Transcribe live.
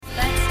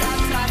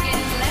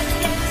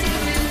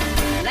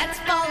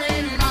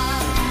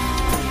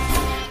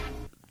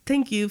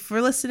Thank you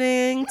for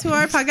listening to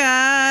our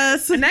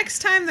podcast. The next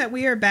time that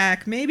we are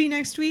back, maybe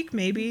next week,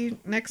 maybe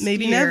next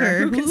maybe year. never.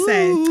 Who can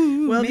say?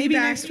 We'll maybe be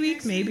back next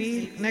week,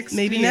 maybe next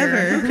maybe year.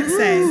 never. Who can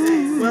say?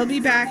 We'll be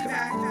back.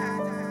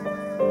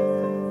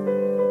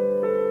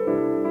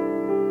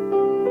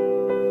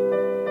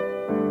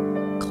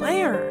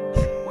 Claire,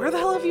 where the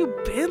hell have you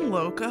been,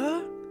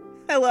 Loca?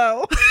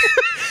 Hello.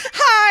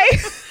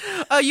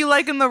 Hi. You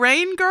liking the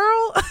rain,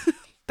 girl?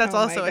 That's Oh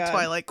my also a God.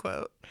 Twilight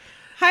quote.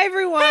 Hi,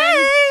 everyone.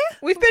 Hey!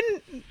 We've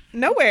been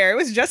nowhere. It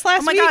was just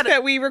last Oh my week God.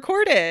 that we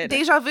recorded.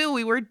 Deja vu,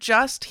 we were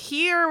just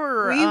here.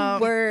 We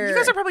were. You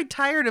guys are probably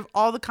tired of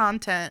all the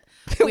content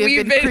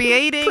we've been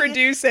creating,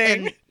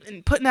 producing.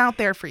 and putting out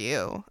there for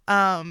you.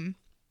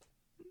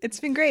 It's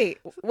been great.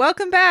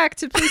 Welcome back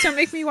to Please Don't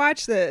Make Me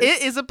Watch This.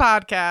 It is a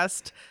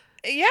podcast,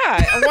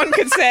 Yeah, one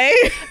could say.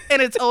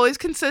 and it's always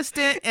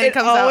consistent, and it It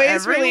comes out always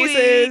every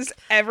releases week.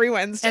 every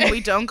Wednesday. And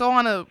we don't go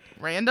on a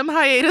random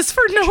hiatus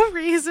for no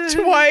reason.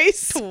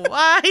 Twice.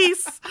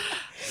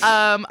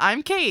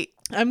 I'm Kate,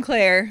 I'm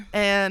Claire.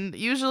 and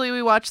usually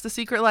we watch The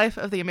Secret Life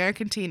of the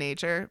American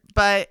Teenager,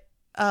 but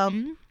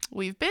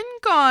we've been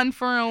gone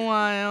for a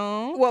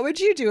while. What would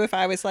you do if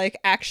I was like,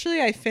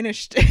 actually, I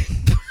finished it?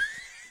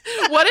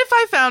 What if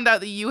I found out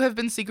that you have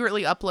been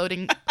secretly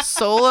uploading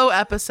solo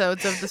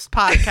episodes of this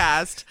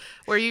podcast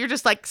where you're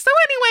just like, so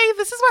anyway,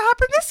 this is what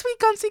happened this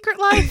week on Secret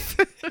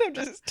Life. I'm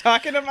just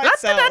talking to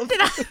myself.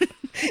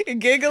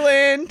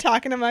 Giggling,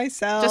 talking to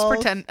myself. Just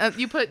pretend.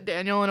 You put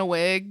Daniel in a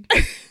wig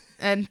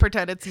and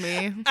pretend it's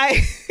me.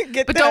 I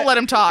get But that. don't let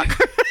him talk.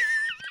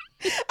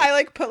 I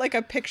like put like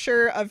a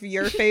picture of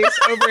your face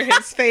over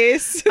his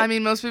face. I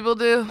mean, most people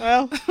do.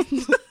 Well.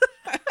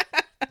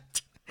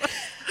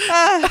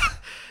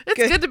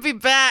 It's good to be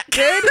back.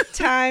 Good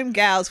Time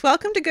Gals.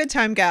 Welcome to Good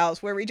Time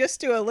Gals, where we just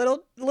do a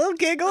little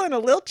giggle and a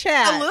little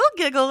chat. A little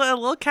giggle and a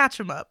little catch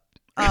him up.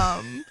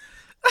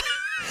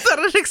 Is that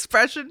an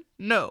expression?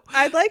 No.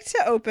 I'd like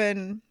to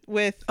open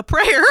with A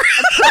prayer.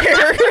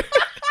 prayer.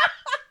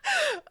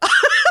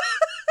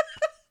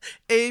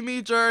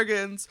 Amy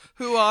Jurgens,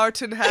 who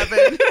art in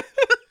heaven.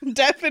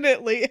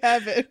 Definitely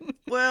heaven.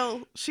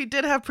 Well, she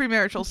did have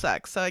premarital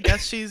sex, so I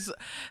guess she's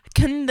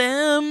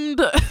condemned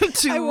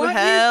to I want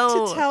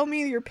hell. you to tell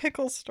me your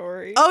pickle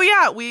story. Oh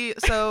yeah,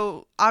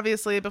 so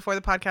obviously before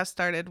the podcast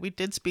started, we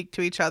did speak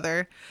to each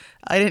other.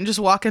 I didn't just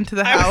walk into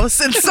the house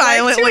and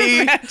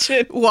silently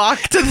imagine. walk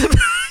to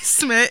the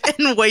basement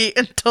and wait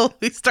until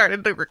we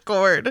started to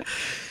record.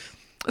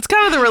 It's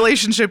kind of the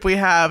relationship we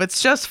have. It's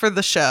just for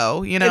the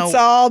show, you know. It's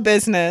all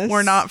business.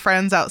 We're not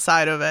friends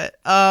outside of it.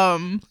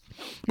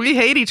 We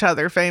hate each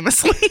other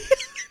famously.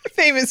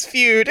 Famous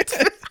feud.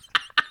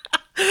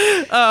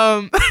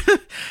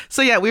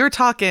 So yeah, we were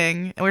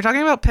talking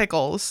about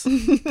pickles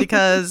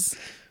because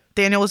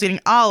Daniel was eating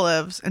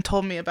olives and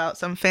told me about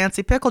some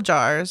fancy pickle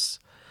jars,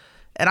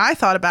 and I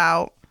thought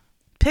about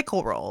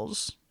pickle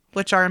rolls,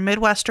 which are a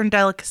Midwestern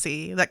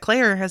delicacy that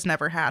Claire has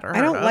never had or heard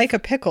I don't of. like a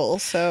pickle,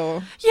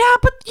 so Yeah,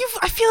 but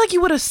I feel like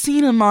you would have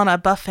seen them on a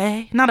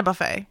buffet. Not a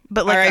buffet,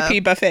 but like R.I.P.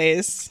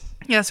 buffets.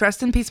 Yes,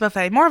 rest in peace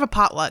buffet. More of a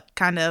potluck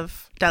kind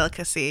of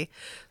delicacy.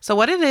 So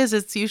what it is,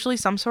 it's usually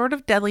some sort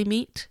of deli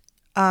meat.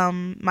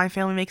 My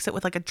family makes it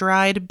with like a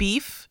dried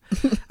beef.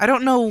 I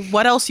don't know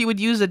what else you would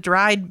use a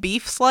dried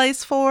beef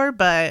slice for,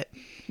 but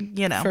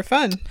you know, For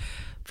fun.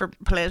 for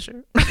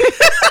pleasure.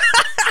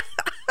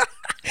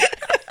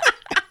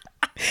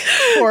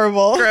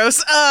 Horrible.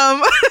 Gross.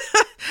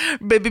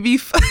 Baby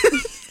beef.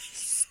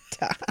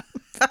 Stop.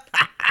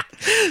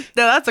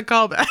 No, that's a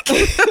callback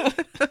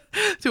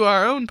to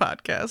our own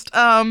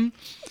podcast.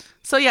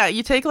 So yeah,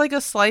 you take like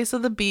a slice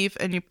of the beef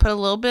and you put a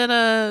little bit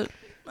of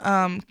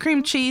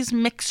cream cheese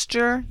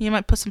mixture. You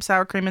might put some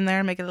sour cream in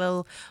there, make it a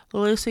little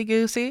loosey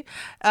goosey.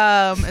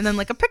 And then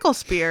like a pickle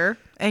spear,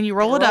 and you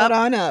roll it up.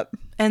 on up.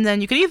 And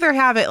then you could either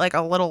have it like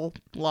a little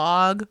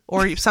log,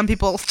 or some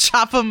people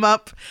chop them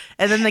up,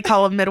 and then they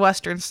call them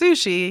Midwestern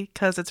sushi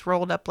because it's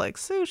rolled up like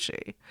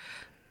sushi.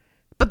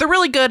 But they're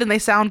really good and they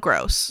sound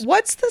gross.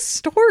 What's the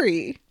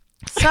story?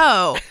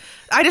 So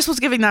I just was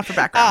giving that for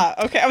background.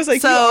 Okay. I was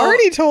like, So- you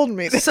already told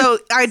me this. So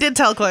I did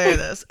tell Claire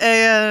this,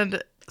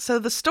 and so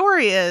the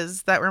story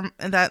is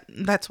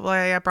that's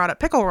why I brought up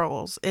pickle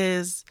rolls.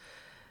 Is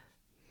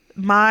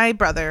my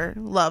brother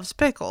loves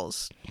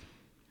pickles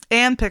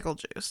and pickle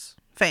juice,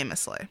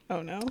 famously.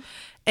 Oh, no.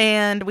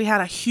 And we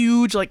had a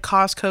huge like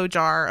Costco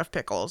jar of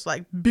pickles,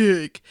 like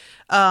big,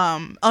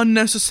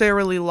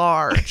 unnecessarily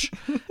large.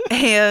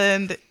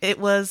 And it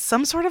was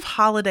some sort of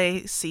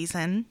holiday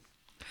season.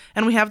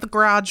 And we have the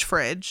garage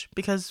fridge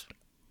because,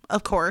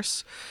 of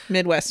course,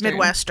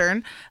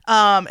 Midwestern.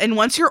 And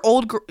once your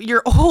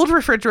old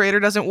refrigerator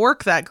doesn't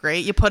work that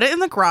great, you put it in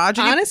the garage.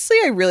 And Honestly,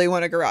 I really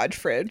want a garage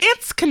fridge.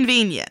 it's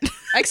convenient.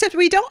 Except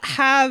we don't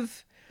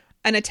have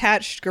an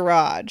attached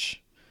garage.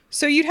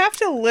 So you'd have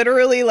to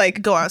literally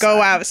like Go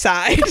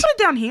outside. You You can put it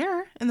down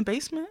here in the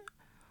basement.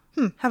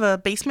 Have a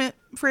basement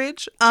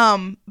fridge.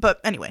 But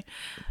anyway,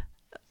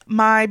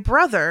 my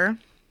brother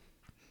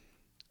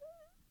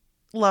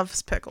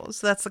loves pickles.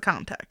 That's the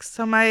context.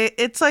 So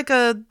it's like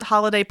a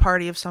holiday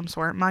party of some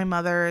sort. My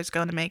mother is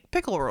going to make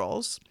pickle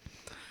rolls.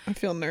 I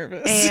feel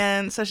nervous.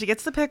 And so she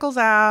gets the pickles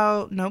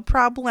out, no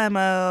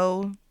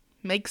problemo,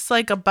 makes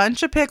like a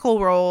bunch of pickle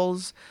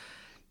rolls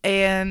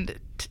and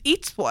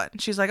eats one.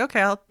 She's like,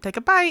 okay, I'll take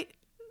a bite.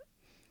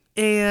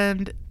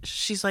 And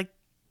she's like,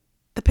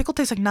 the pickle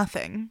tastes like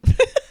nothing.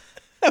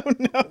 Oh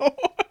no.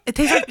 It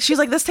tastes like, she's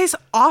like, this tastes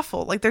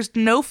awful. Like there's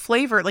no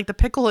flavor. Like the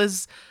pickle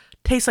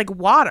tastes like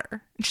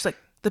water. And she's like,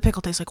 the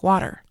pickle tastes like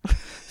water.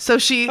 So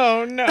she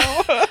Oh no.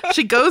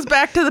 she goes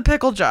back to the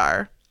pickle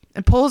jar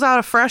and pulls out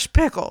a fresh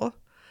pickle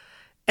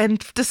and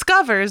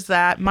discovers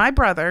that my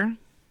brother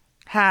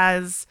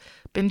has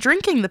been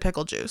drinking the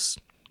pickle juice,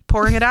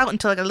 pouring it out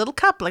into like a little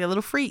cup, like a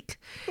little freak,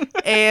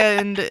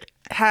 and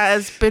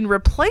has been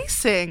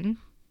replacing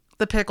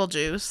the pickle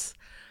juice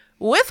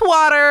with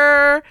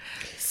water.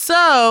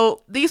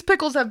 So these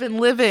pickles have been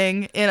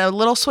living in a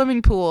little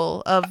swimming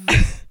pool of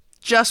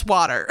just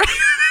water.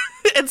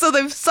 And so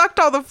they've sucked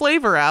all the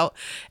flavor out,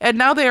 and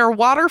now they are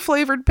water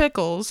flavored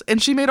pickles.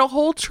 And she made a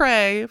whole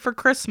tray for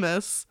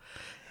Christmas.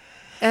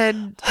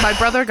 And my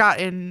brother got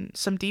in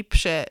some deep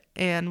shit,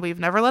 and we've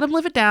never let him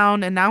live it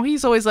down. And now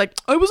he's always like,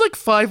 I was like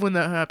 5 when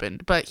that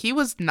happened, but he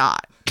was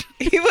not.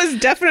 He was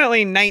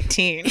definitely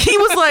 19. He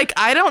was like,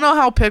 I don't know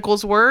how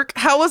pickles work.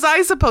 How was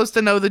I supposed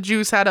to know the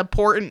juice had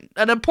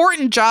an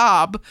important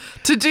job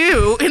to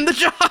do in the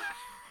jar?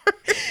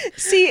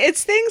 See,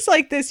 it's things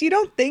like this. You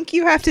don't think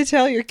you have to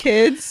tell your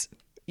kids.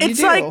 You It's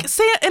do. like,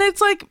 and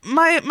it's like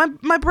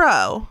my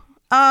bro.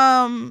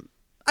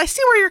 I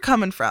see where you're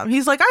coming from.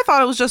 He's like, I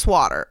thought it was just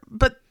water,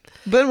 but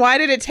But why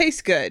did it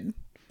taste good?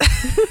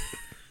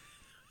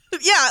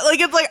 yeah, like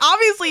it's like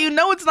obviously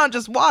it's not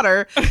just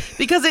water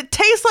because it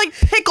tastes like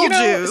pickle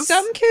juice.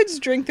 Some kids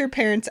drink their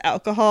parents'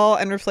 alcohol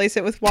and replace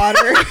it with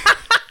water.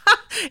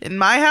 In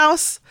my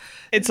house,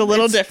 It's a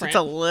little different. It's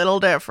a little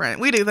different.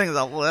 We do things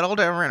a little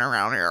different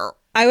around here.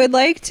 I would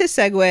like to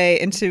segue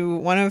into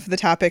one of the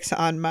topics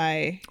on in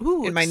my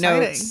exciting.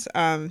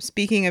 notes.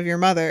 Speaking of your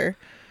mother,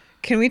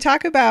 can we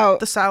talk about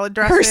The salad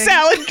dressing. her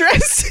salad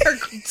dressing? Her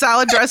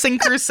salad dressing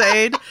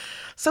crusade.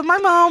 So my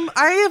mom,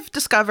 I have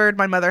discovered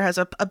my mother has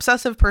a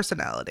obsessive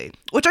personality,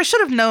 which I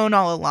should have known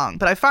all along,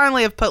 but I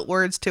finally have put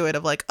words to it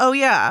of like, oh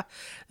yeah,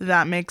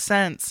 that makes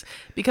sense.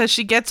 Because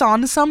she gets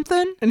on to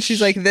something. And she's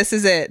like, this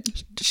is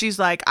it. She's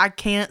like, I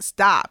can't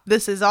stop.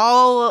 This is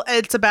all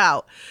it's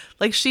about.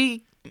 Like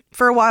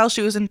for a while,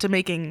 she was into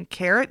making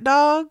carrot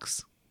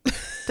dogs.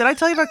 Did I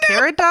tell you about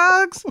carrot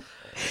dogs?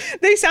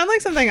 They sound like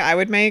something I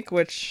would make,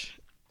 which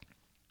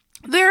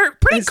They're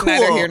pretty It's cool.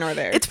 neither here nor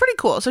there. It's pretty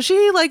cool. So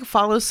she like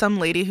follows some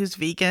lady who's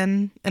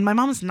vegan, and my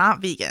mom is not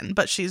vegan,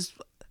 but she's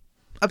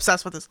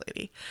obsessed with this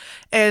lady,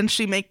 and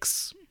she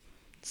makes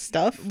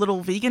stuff.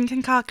 little vegan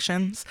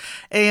concoctions,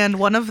 and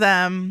one of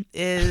them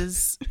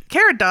is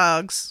carrot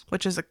dogs,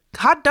 which is a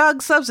hot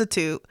dog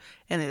substitute,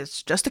 and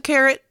it's just a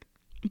carrot.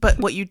 But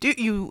what you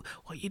do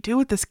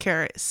with this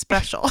carrot is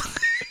special.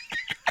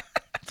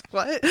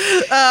 What?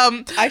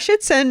 I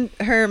should send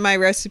her my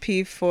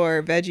recipe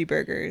for veggie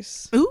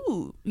burgers.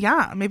 Ooh,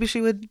 yeah. Maybe she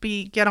would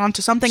get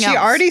onto something She else.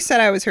 already said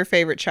I was her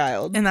favorite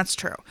child. And that's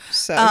true.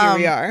 So here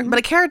we are. But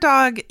a carrot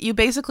dog, you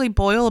basically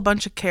boil a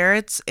bunch of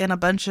carrots and a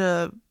bunch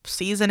of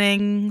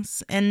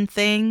seasonings and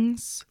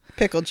things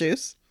Pickle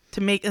juice.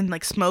 to make and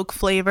like smoke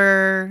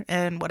flavor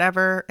and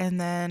whatever,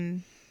 and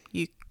then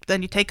you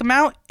take them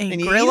out and you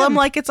And you grill eat them 'em.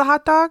 like it's a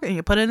hot dog, and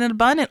you put it in a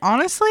bun. And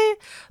honestly,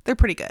 they're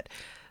pretty good.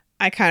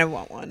 I kind of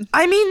want one.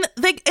 I mean,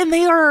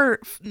 they are.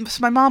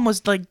 So my mom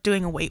was like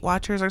doing a Weight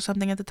Watchers or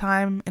something at the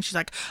time, and she's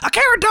like, "A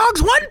carrot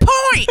dog's 1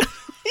 point."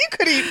 You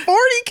could eat 40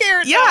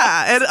 carrot dogs.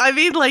 Yeah, and I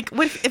mean, like,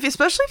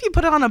 especially if you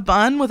put it on a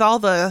bun with all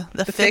the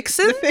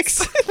fixins. the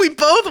fix- We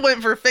both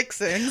went for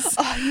fixins.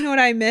 Oh, you know what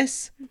I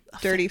miss?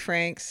 Dirty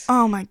Franks.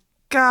 Oh my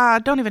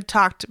god! Don't even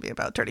talk to me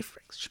about Dirty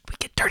Franks. Should we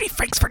get Dirty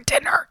Franks for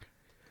dinner?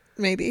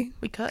 Maybe.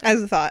 We could.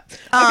 As a thought.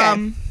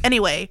 Okay.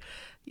 Anyway,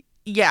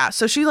 yeah.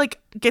 So she like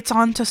gets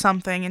onto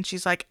something, and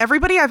she's like,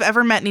 "Everybody I've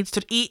ever met needs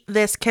to eat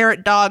this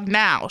carrot dog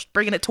now.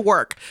 Bringing it to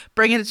work.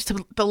 Bringing it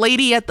to the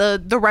lady at the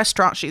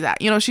restaurant she's at.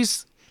 You know,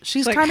 she's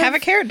Like, kind have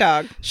of a carrot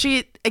dog.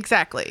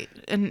 exactly.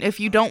 And if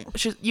you don't,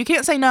 you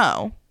can't say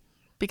no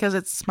because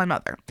it's my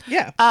mother.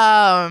 Yeah.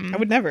 I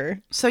would never.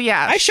 So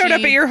yeah, I showed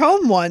up at your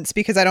home once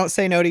because I don't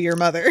say no to your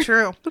mother.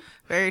 True,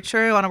 very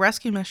true on a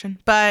rescue mission,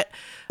 but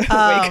Wake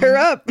her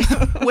up.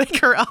 wake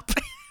her up.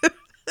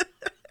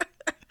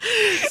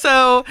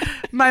 So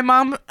my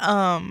mom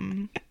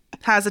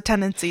has a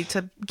tendency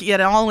to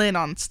get all in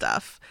on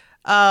stuff.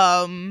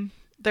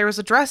 There was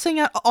a dressing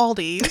at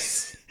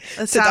Aldi's.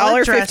 It's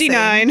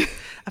 $1.59.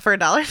 For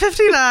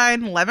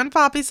 $1.59, lemon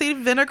poppy seed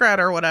vinaigrette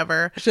or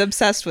whatever. She's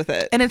obsessed with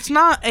it. And it's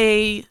not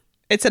a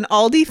It's an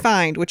Aldi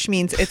find, which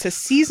means it's a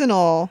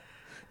seasonal,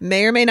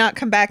 may or may not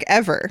come back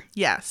ever.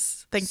 yes.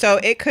 So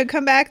it could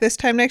come back this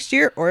time next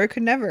year, or it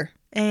could never.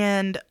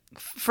 And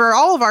for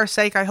all of our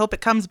sake, I hope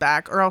it comes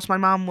back, or else my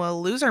mom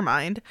will lose her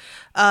mind.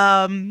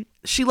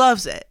 She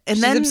loves it, and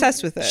She's then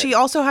obsessed with it. She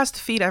also has to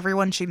feed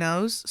everyone she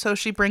knows, so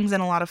she brings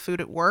in a lot of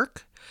food at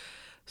work.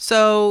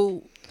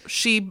 So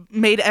she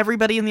made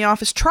everybody in the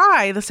office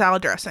try the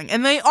salad dressing,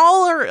 and they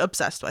all are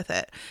obsessed with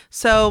it.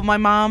 So my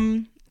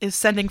mom is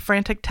sending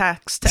frantic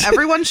texts to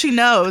everyone she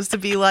knows to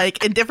be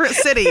like in different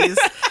cities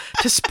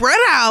to spread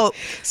out.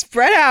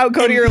 Spread out.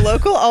 Go to your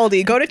local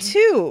Aldi. Go to 2 if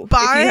you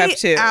Buy have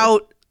to.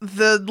 out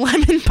the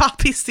lemon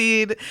poppy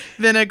seed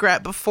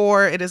vinaigrette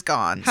before it is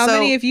gone. How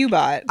many have you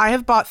bought? I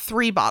have bought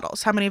 3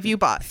 bottles. How many have you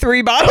bought?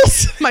 3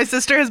 bottles. My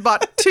sister has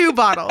bought 2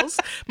 bottles.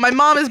 My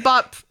mom has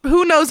bought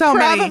who knows how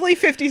many. Probably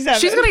 57.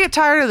 She's gonna get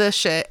tired of this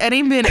shit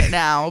any minute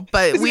now,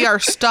 but we are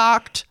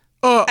stocked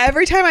up.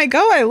 Every time I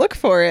go, I look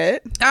for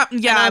it. Yeah,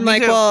 And I'm me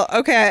like, too. well,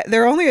 okay,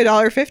 they're only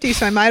 $1.50,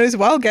 so I might as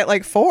well get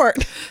like 4.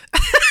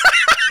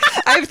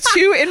 I have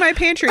 2 in my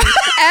pantry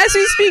as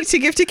we speak to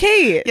give to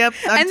Kate. Yep.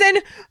 And then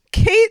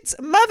Kate's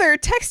mother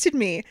texted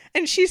me,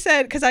 and she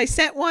said, because I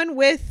sent one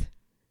with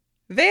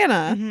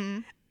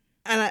Vanna,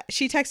 and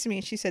she texted me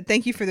and she said,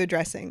 "Thank you for the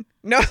dressing."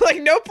 No,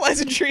 like no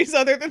pleasantries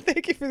other than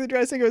 "thank you for the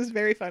dressing." It was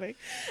very funny.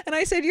 And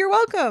I said, "You're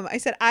welcome." I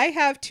said, "I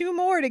have 2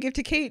 more to give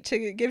to Kate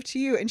to give to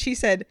you," and she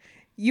said,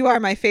 "You are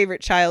my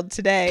favorite child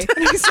today."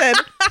 And I said,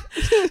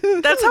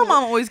 That's how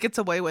mom always gets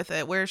away with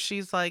it, where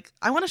she's like,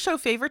 I want to show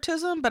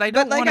favoritism, but I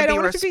don't want to be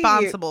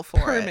responsible for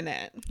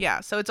permanent. it.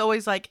 Yeah, so it's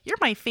always like, you're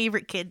my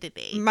favorite kid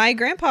today. My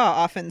grandpa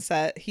often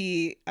said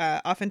he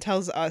often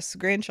tells us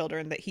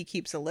grandchildren that he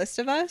keeps a list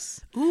of us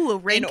Ooh, a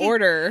in ranking.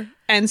 order.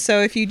 And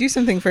so if you do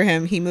something for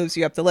him, he moves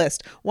you up the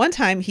list. One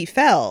time he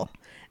fell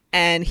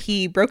and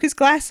he broke his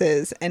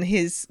glasses, and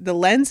the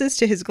lenses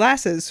to his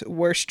glasses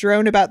were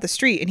strewn about the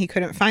street and he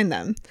couldn't find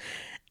them.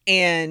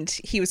 And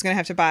he was going to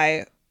have to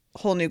buy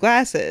whole new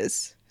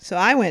glasses. So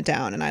I went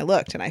down and I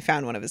looked and I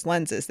found one of his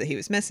lenses that he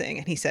was missing.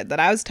 And he said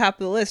that I was top of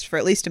the list for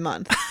at least a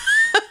month.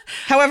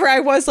 However, I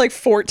was like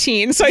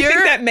 14, so I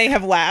think that may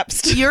have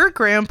lapsed. Your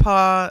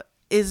grandpa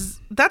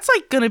that's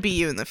like gonna be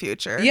you in the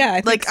future. Yeah,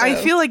 I think I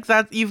so. feel like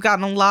that you've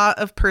gotten a lot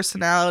of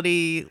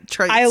personality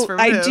traits from him.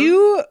 I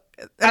do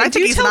I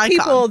think he's an tell icon.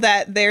 people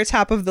that they're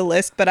top of the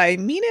list, but I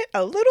mean it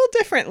a little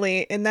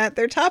differently in that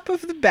they're top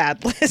of the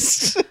bad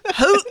list.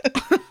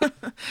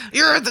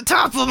 You're at the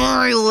top of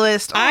my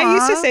list. I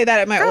used to say that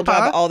at my old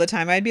Grandpa. job all the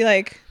time. I'd be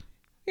like,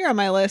 "You're on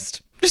my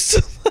list."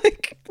 Just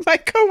like my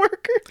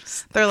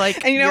coworkers. They're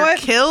like, And you know your what?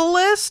 kill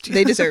list?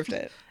 They deserved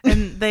it.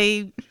 And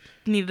they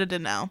needed to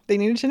know. They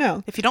needed to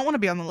know. If you don't want to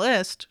be on the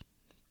list,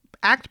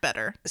 act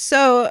better.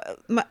 So,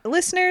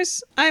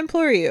 listeners, I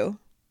implore you,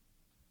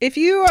 if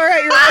you are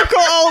at your local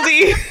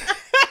Aldi,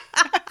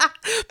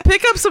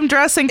 Pick up some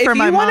dressing for if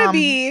my you want to mom.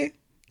 be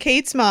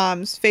Kate's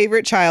mom's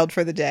favorite child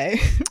for the day,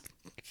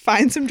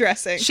 find some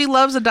dressing. She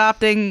loves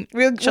adopting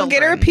We'll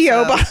get her a children,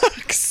 P.O. so-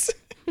 box.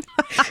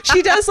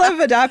 She does love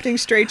adopting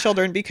stray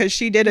children because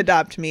she did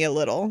adopt me a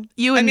little.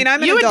 You and,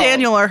 I'm an you and adult.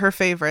 Daniel are her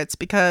favorites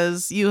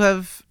because you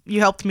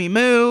helped me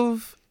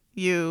move.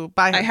 You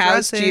buy her I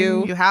housed dressing.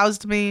 you. You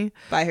housed me.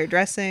 Buy her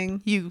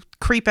dressing. You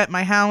creep at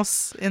my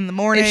house in the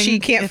morning. If she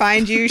can't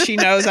find you, she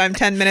knows I'm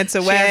 10 minutes she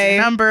has away.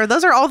 your number.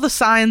 Those are all the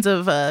signs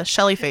of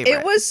Shelley favorite.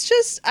 It was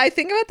just, I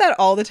think about that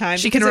all the time.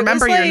 She can because it was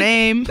remember your like-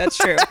 name. That's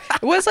true.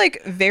 It was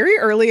like very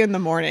early in the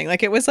morning.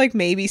 Like it was like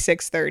maybe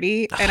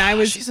 6:30, and I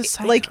was She's a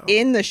psycho. like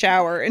in the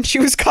shower, and she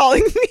was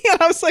calling me,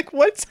 and I was like,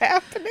 "What's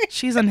happening?"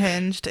 She's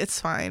unhinged. It's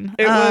fine.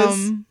 It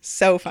was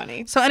so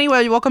funny. So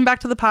anyway, welcome back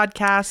to the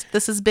podcast.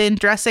 This has been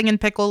Dressing and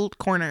Pickled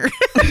Corner.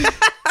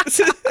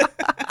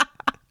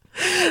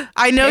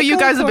 I know you Pickle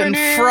guys have been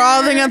corner.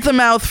 frothing at the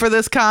mouth for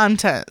this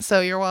content,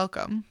 so you're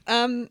welcome.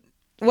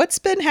 What's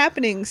been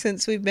happening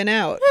since we've been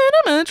out?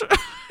 Not much.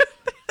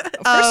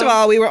 First of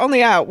all, we were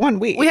only out 1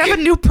 week. We have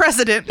a new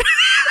president.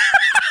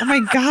 Oh my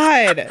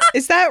God.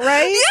 Is that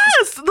right?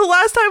 Yes, the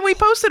last time we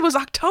posted was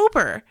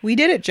October. We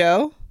did it,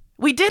 Joe.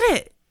 We did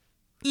it.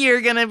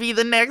 You're gonna be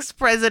the next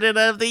president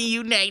of the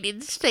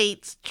United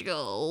States,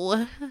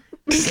 Joe.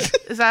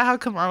 Is that how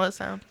Kamala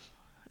sounds?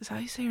 Is that how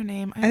you say your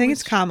name? I think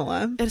it's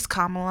Kamala. It is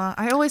Kamala.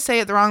 I always say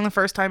it wrong the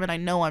first time, and I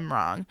know I'm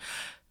wrong.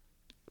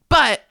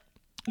 But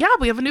yeah,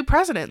 we have a new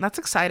president. That's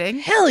exciting.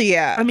 Hell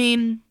yeah. I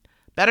mean,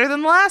 better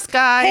than the last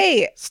guy.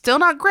 Hey. Still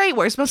not great.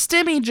 Where's my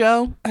stimmy,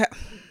 Joe?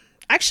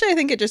 Actually, I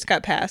think it just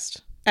got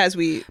passed as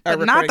we are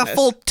But not recording the this.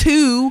 full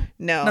 2.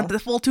 No. Not the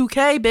full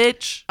 2K,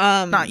 bitch.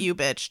 Um, Not you,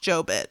 bitch.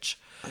 Joe, bitch.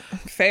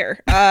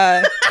 Fair.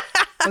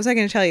 What was I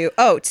going to tell you?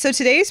 Oh, so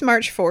today's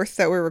March 4th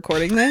that we're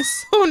recording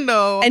this. Oh,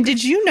 no. And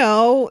did you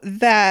know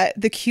that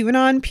the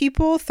QAnon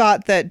people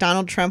thought that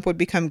Donald Trump would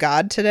become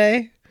God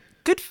today?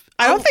 Good.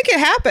 I don't think it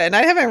happened.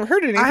 I haven't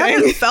heard anything. I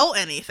haven't felt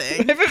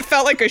anything I haven't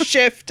felt like a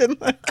shift. In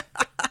the...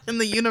 in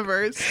the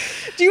universe.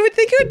 Do you would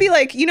think it would be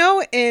like, you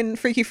know, in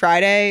Freaky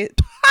Friday,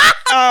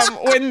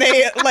 when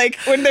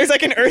there's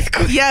like an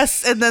earthquake?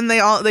 Yes, and then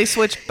they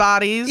switch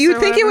bodies. You'd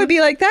think it would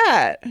be like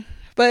that,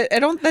 but that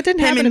didn't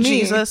him happen and to me.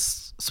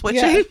 Jesus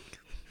switching.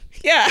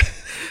 Yeah.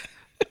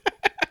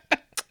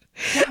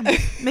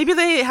 Maybe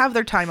they have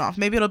their time off.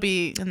 Maybe it'll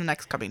be in the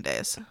next coming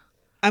days.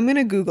 I'm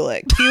gonna Google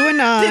it.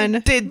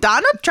 QAnon. Did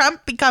Donald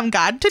Trump become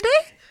God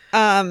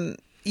today?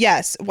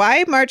 Yes.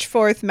 Why March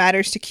 4th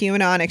matters to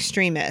QAnon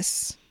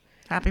extremists.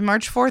 Happy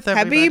March 4th,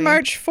 everybody. Happy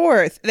March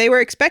 4th. They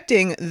were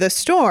expecting The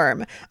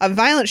Storm, a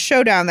violent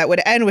showdown that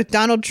would end with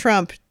Donald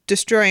Trump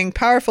destroying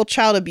powerful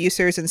child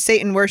abusers and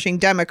Satan-worshiping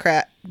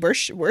Democrat...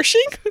 Worshing?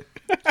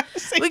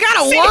 We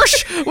gotta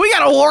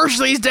wash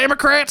these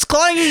Democrats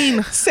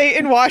clean.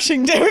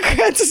 Satan-washing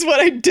Democrats is what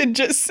I did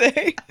just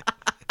say.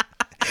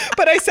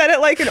 But I said it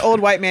like an old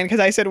white man because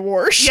I said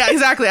warsh. Yeah,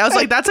 exactly. I was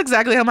like, that's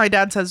exactly how my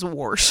dad says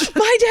warsh.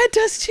 My dad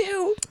does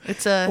too.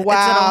 It's an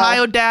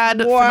Ohio dad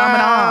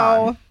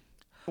phenomenon.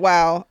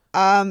 Wow.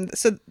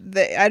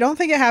 I don't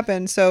think it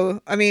happened.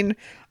 So I mean,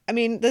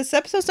 this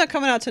episode's not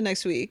coming out till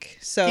next week.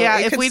 So yeah,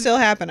 it could still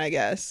happen, I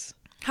guess.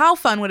 How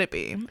fun would it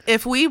be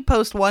if we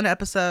post one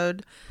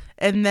episode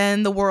and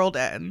then the world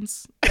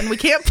ends and we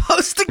can't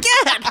post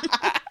again?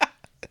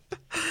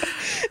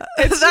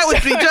 That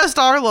would be just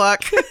our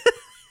luck.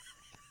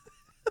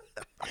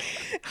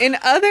 In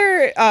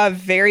other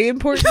very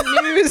important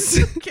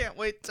news, can't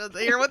wait to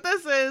hear what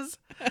this is.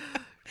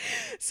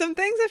 Some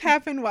things have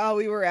happened while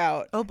we were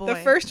out. Oh boy. The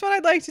first one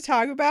I'd like to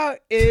talk about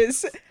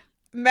is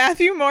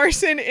Matthew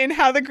Morrison in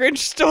How the Grinch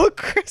Stole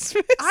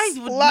Christmas. I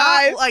would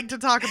live. not like to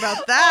talk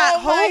about that.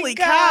 Oh my Holy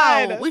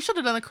God. cow. We should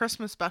have done a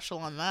Christmas special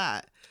on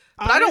that.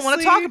 But I don't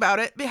want to talk about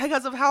it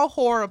because of how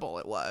horrible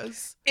it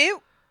was. It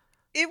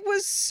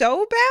was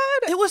so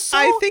bad. It was so...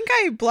 I think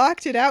I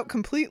blocked it out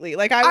completely.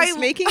 Like, I was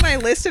making my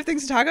list of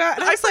things to talk about.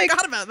 And I was like,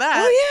 forgot about that.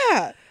 oh,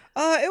 yeah.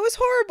 It was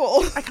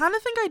horrible. I kind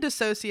of think I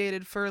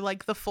dissociated for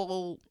like the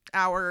full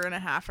hour and a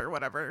half or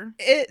whatever.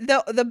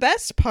 The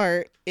best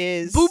part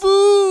is Boo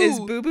Boo. Is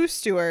Boo Boo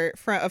Stewart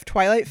of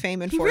Twilight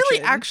fame and he fortune. He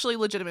really actually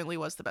legitimately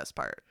was the best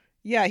part.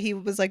 Yeah, he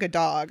was like a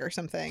dog or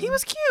something. He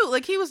was cute.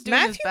 Like he was doing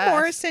his best. Matthew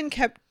Morrison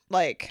kept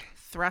like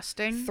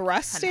thrusting,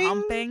 and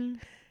humping,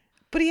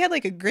 but he had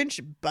like a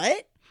Grinch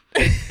butt.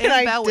 And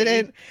I belly.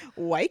 didn't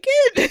like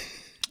it.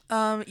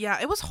 Yeah,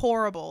 it was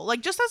horrible.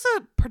 Like just as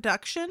a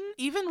production,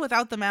 even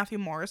without the Matthew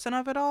Morrison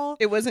of it all,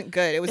 it wasn't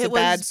good. It was a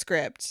bad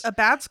script. A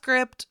bad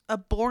script, a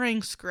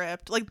boring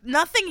script. Like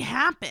nothing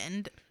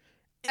happened.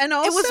 And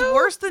also, it was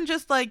worse than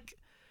just like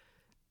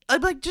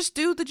I'd like just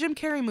do the Jim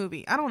Carrey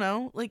movie. I don't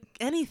know, like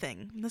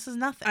anything. This is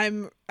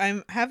nothing.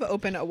 I'm have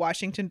open a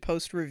Washington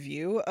Post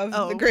review of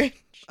the Grinch.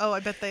 Oh, I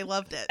bet they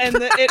loved it. And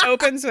it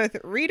opens with,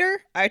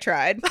 "Reader, I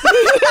tried."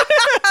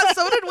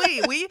 So did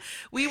we.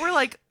 We were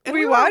like,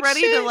 we were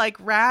ready to like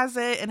razz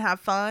it and have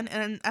fun.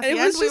 And at the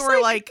end, we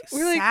were like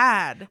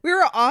sad. We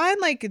were on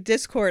like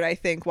Discord, I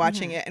think,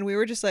 watching it, and we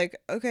were just like,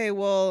 okay,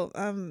 well,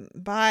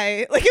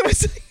 bye. Like it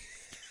was.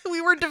 We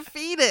were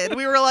defeated.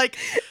 We were like,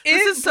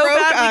 this is so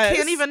bad. We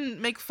can't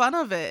even make fun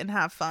of it and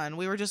have fun.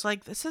 We were just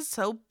like, this is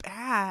so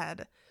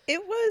bad.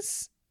 It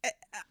was.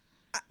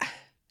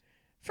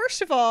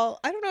 First of all,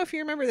 I don't know if you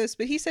remember this,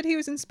 but he said he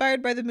was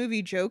inspired by the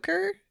movie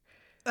Joker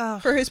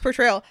for his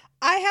portrayal.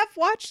 I have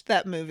watched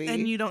that movie.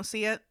 And you don't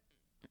see it?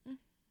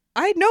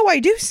 I know I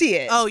do see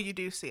it. Oh, you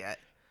do see it.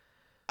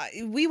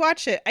 We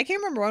watched it. I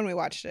can't remember when we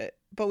watched it,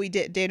 but we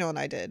did. Daniel and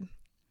I did.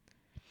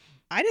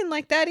 I didn't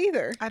like that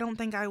either. I don't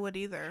think I would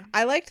either.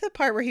 I liked the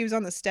part where he was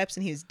on the steps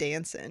and he was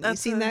dancing. You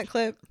seen that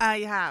clip? I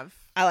have.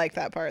 I like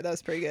that part. That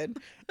was pretty good.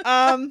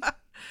 Yeah,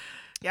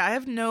 I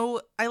have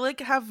no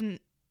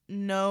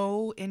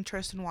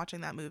interest in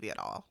watching that movie at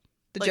all.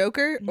 The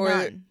Joker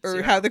or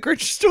Zero. How the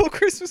Grinch Stole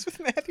Christmas with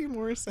Matthew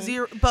Morrison?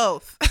 Zero,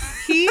 both.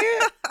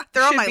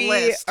 They're on my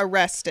list.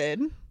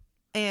 Arrested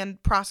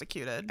and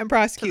prosecuted. To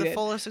the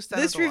fullest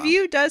extent. This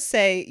review does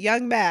say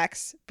young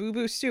Max, Boo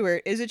Boo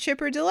Stewart, is a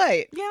chipper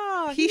delight.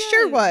 Yeah, he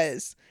sure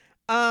was.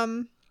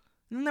 And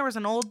then there was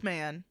an old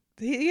man.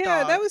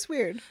 Yeah, that was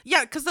weird.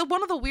 Yeah, because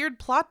one of the weird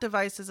plot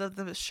devices of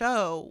the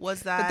show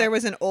was that there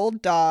was an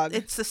old dog.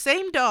 It's the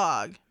same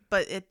dog,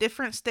 but at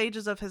different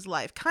stages of his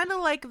life. Kind of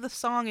like the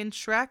song in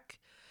Shrek,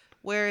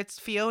 where it's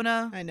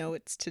Fiona. I know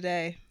it's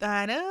today.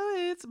 I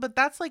know but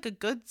that's like a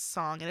good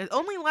song, and it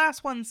only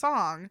lasts one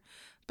song.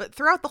 But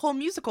throughout the whole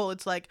musical,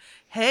 it's like,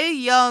 "Hey,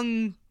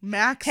 young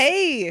Max.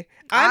 Hey,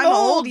 I'm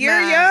old. You're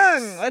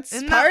Max. young. Let's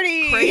Isn't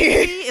party." That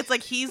crazy? It's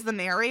like he's the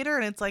narrator,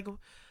 and it's like,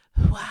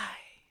 why?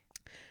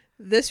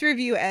 This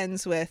review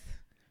ends with,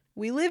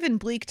 "We live in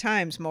bleak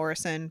times,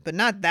 Morrison, but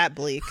not that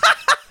bleak.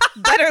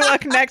 Better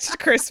luck next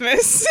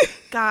Christmas."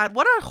 God,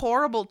 what a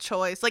horrible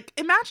choice. Like,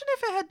 imagine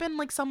if it had been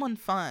like someone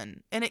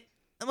fun,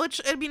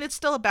 it's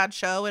still a bad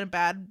show and a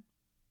bad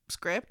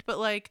script, but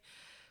like,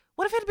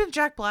 what if it had been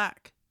Jack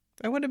Black?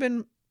 I would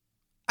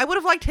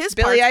have liked his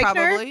Billy parts, Eichner?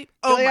 probably.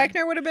 Billy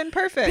Eichner would have been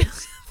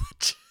perfect.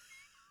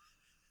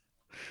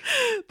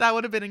 That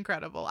would have been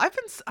incredible. I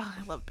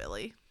love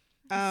Billy.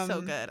 He's so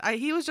good.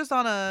 He was just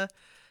on a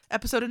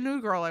episode of New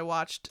Girl I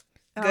watched.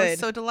 And I was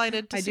so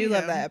delighted to see him.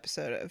 love that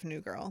episode of New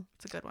Girl.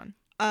 It's a good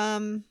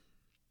one.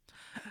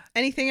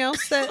 Anything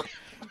else that...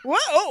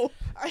 Whoa!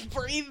 I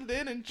breathed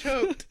in and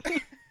choked.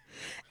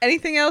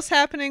 Anything else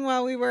happening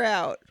while we were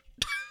out?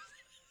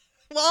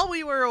 While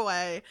we were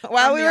away.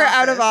 While we were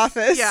out of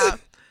office. Yeah.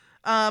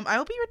 I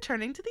will be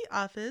returning to the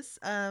office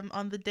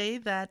on the day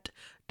that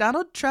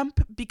Donald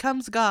Trump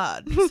becomes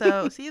God.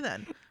 So see you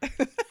then.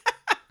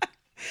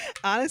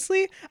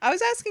 Honestly, I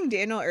was asking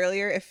Daniel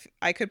earlier if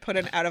I could put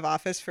an out of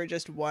office for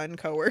just one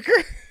coworker.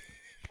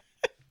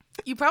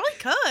 You probably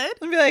could. I'd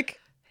be like,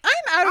 I'm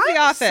out of the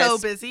office. So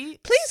busy.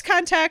 Please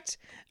contact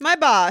my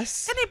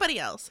boss. Anybody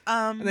else?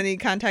 And then he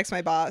contacts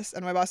my boss,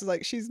 and my boss is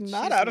like, she's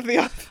not out of the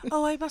office.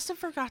 Oh, I must have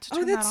forgot to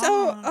turn That's that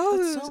so. off. Oh,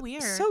 That's so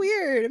weird. So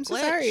weird. I'm so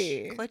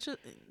sorry. Glitch.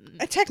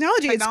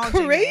 Technology, it's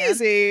Technology,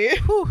 crazy.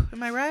 Whew,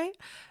 am I right?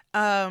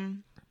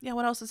 Yeah.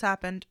 What else has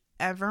happened?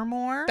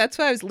 Evermore. That's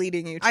what I was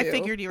leading you to. I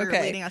figured you were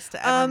leading us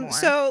to Evermore.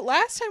 So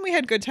last time we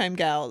had Good Time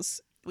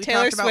Gals. we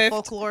Taylor talked about Swift.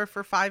 folklore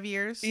for 5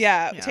 years.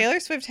 Yeah, Taylor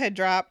Swift had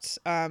dropped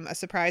a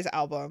surprise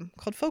album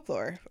called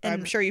Folklore. I'm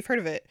And- sure you've heard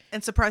of it.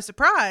 And surprise,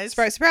 surprise.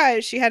 Surprise,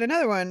 surprise, she had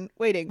another one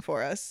waiting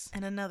for us.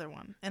 And another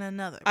one. And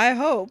another. I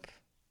hope.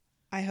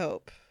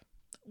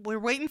 We're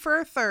waiting for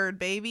a third,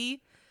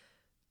 baby.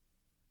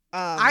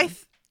 I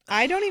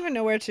don't even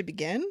know where to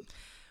begin.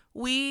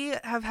 We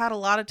have had a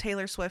lot of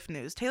Taylor Swift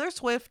news. Taylor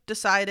Swift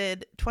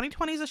decided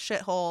 2020 is a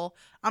shithole.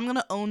 I'm going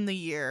to own the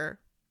year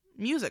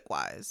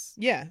music-wise.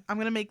 Yeah. I'm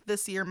going to make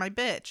this year my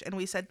bitch. And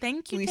we said,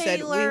 thank you, We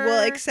Taylor. said we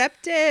will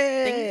accept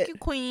it. Thank you,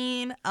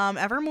 Queen.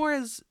 Evermore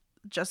is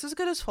just as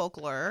good as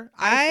Folklore.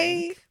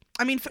 I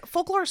mean,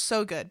 Folklore is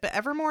so good, but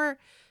Evermore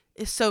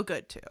is so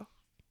good too.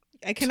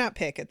 I cannot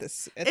pick at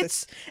this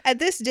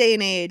day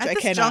and age. At I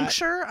this cannot.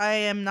 juncture, I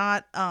am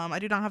not. I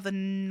do not have the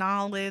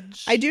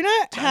knowledge. I do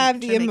not have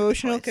to the make the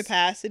emotional choice.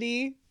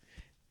 capacity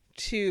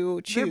to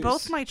choose. They're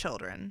both my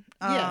children.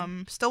 Yeah.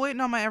 Still waiting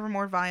on my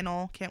Evermore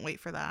vinyl. Can't wait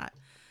for that.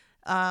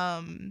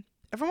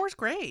 Evermore's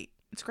great.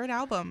 It's a great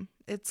album.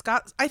 It's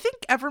got. I think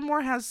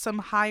Evermore has some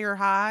higher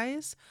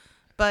highs,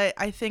 but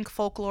I think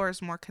Folklore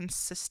is more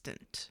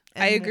consistent.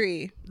 I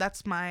agree.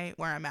 That's where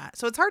I'm at.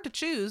 So it's hard to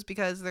choose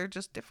because they're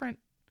just different.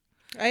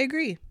 I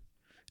agree.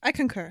 I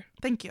concur.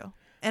 Thank you.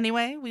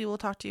 Anyway, we will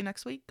talk to you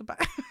next week.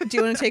 Goodbye. Do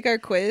you want to take our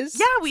quiz?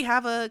 Yeah, we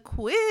have a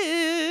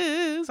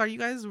quiz. Are you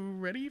guys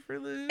ready for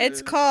this?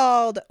 It's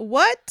called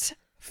What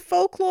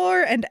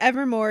Folklore and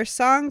Evermore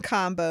Song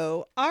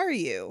Combo Are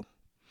You?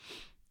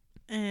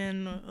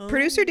 And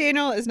Producer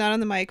Daniel is not on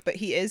the mic, but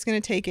he is going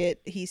to take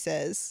it, he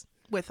says.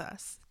 with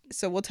us.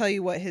 So we'll tell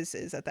you what his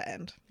is at the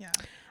end. Yeah.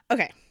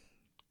 Okay.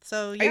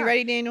 So Are you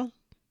ready, Daniel?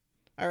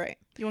 All right.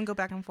 You want to go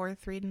back and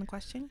forth reading the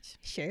questions?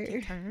 Sure.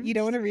 Take turns. You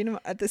don't want to read them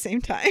at the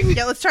same time?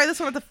 Yeah, let's try this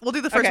one. We'll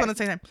do the first Okay. one at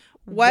the same time.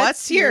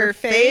 What's your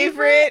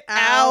favorite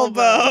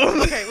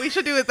album? Okay, we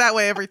should do it that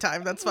way every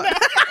time. That's fine.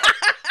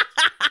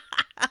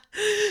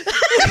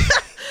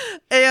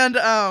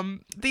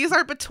 And these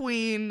are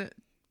between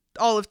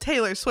all of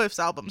Taylor Swift's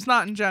albums,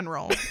 not in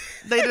general.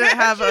 They didn't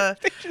have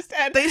They just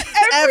had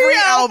every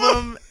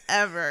album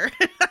ever.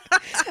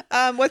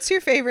 What's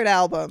your favorite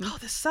album? Oh,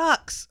 this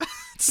sucks.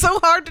 It's so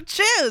hard to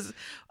choose.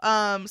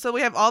 So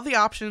we have all the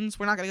options.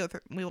 We're not gonna go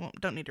through.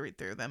 Don't need to read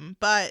through them.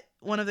 But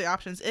one of the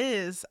options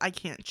is I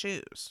can't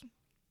choose.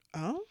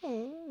 Oh.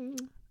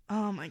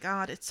 Oh my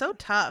god, it's so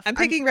tough. I'm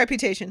picking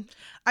Reputation.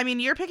 I mean,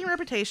 you're picking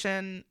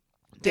Reputation.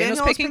 Daniel's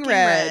Daniel's picking picking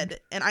Red.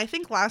 And I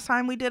think last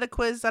time we did a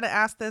quiz that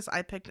asked this,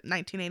 I picked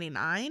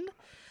 1989.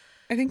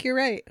 I think you're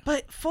right.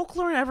 But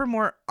Folklore and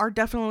Evermore are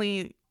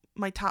definitely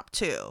my top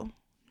two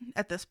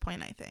at this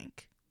point, I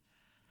think.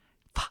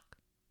 Fuck.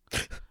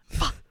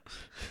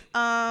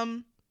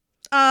 I'm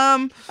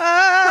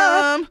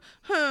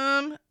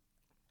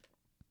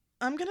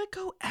gonna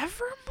go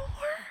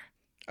Evermore.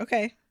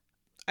 Okay.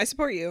 I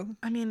support you.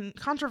 I mean,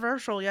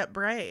 controversial yet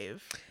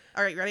brave.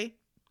 All right, ready?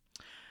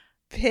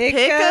 Pick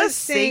a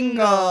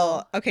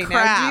single. Okay,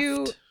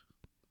 Craft.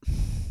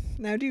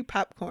 now do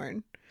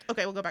popcorn.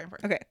 Okay, we'll go back and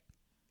forth. Okay.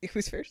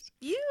 Who's first?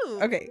 You.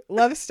 Okay.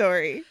 Love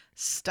Story.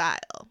 Style.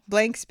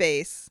 Blank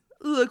Space.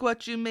 Look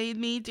what you made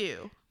me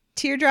do.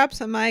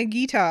 Teardrops on My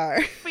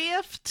Guitar.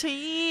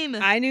 15.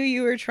 I Knew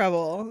You Were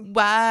Trouble.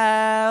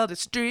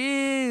 Wildest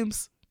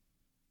dreams.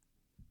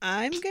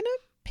 I'm gonna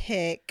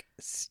pick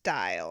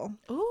Style.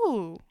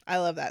 Ooh, I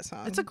love that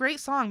song. it's a great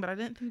song, but I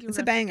didn't think you were It's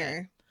a gonna pick it.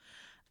 banger.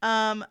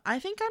 I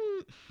think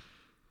I'm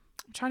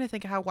trying to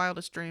think of how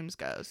Wildest Dreams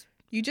goes.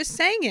 You just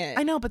sang it.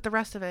 I know, but the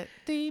rest of it.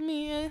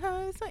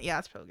 Yeah,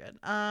 it's pretty good.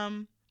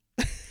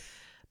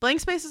 Blank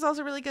Space is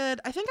also really good.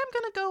 I think I'm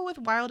gonna go with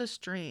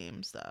Wildest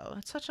Dreams though.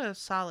 It's such a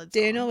solid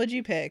song. Daniel, what'd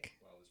you pick?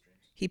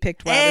 He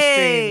picked Wildest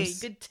Hey, Dreams.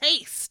 good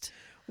taste.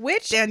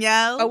 Which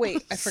Danielle. Oh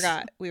wait, I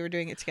forgot. We were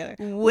doing it together.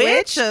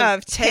 Which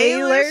of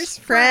Taylor's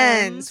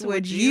friends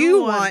would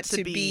you want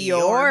to be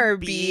your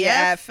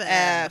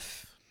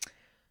BFF?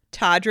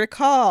 Todrick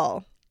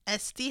Hall.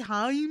 Esty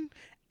Heim.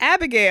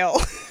 Abigail.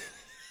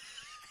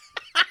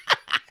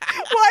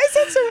 Why is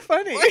that so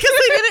funny? Because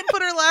they didn't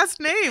put her last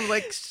name.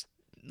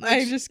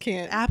 I just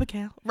can't.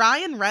 Abigail.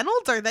 Ryan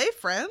Reynolds, are they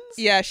friends?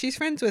 Yeah, she's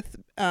friends with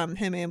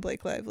him and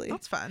Blake Lively.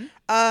 That's fun.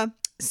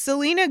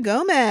 Selena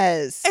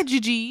Gomez.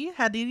 Gigi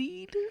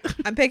Hadid.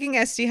 I'm picking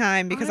Esty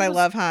Heim because I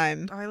love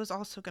Heim. I was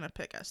also going to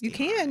pick Esty You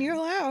can. Heim. You're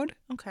allowed.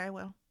 Okay,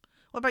 well.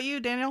 What about you,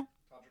 Daniel?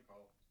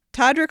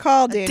 Todrick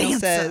Hall, A Daniel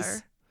dancer.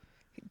 says.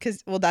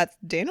 Because, well,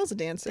 Daniel's a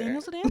dancer.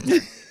 Daniel's a dancer.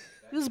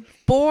 He was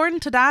born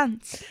to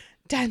dance.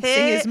 Dancing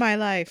Pick- is my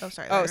life. Oh,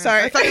 sorry. Oh,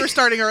 sorry. I thought you were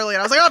starting early,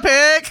 and I was like, "Oh,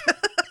 pick,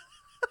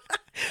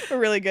 We're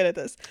really good at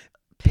this.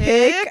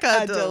 pick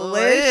a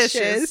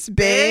delicious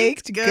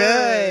baked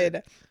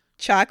good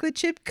Chocolate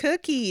chip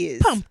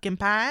cookies. pumpkin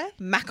pie,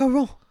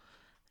 Macaron.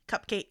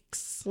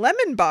 cupcakes,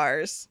 Lemon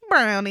bars.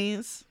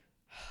 brownies."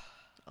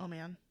 Oh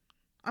man,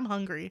 I'm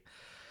hungry.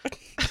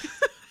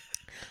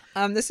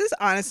 This is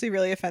honestly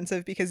really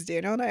offensive because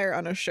Daniel and I are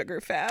on a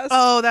sugar fast.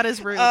 Oh, that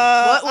is rude.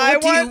 I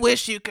What do you want-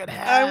 wish you could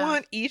have? I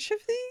want each of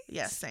these.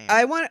 Yes, same.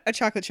 I want a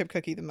chocolate chip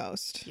cookie the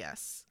most.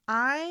 Yes.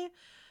 I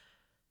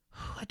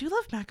do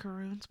love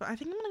macaroons, but I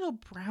think I'm gonna go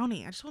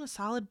brownie. I just want a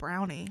solid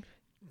brownie.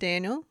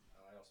 Daniel?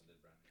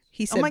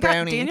 He said Oh my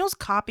brownie. god, Daniel's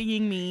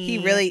copying me. He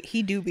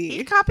do He's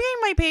be. copying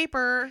my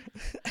paper.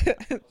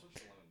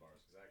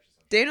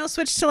 Daniel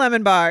switched to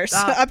lemon bars.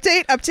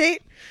 Update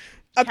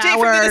from the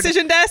Coward.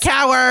 decision desk.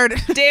 Coward.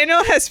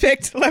 Daniel has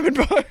picked lemon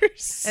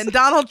bars. And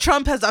Donald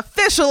Trump has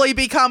officially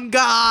become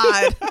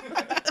God.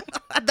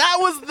 that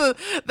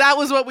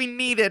was what we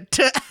needed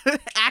to the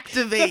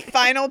activate.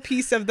 final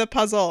piece of the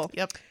puzzle.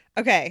 Yep.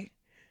 Okay.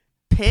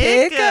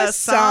 Pick a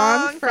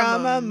song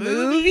from a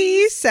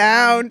movie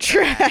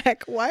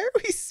soundtrack. Why are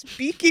we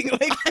speaking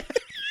like that?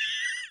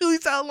 We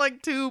sound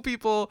like two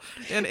people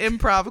in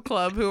improv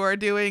club who are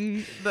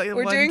doing the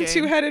We're one doing game.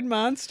 two-headed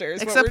monsters.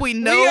 but Except we're- we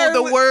know are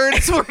the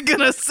words we're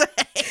gonna say.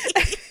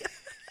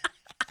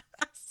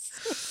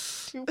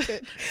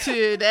 Stupid.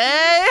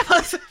 Today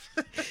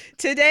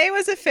Today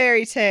was a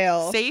fairy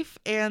tale. safe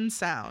and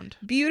sound.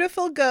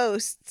 Beautiful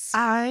ghosts.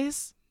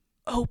 Eyes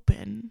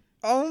open.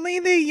 Only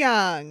the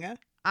young.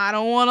 I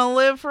don't want to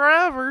live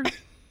forever.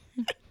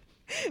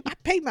 I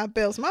pay my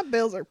bills. My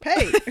bills are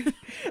paid.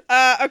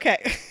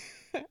 Okay.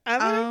 I'm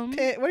gonna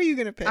pick. What are you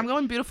gonna pick? I'm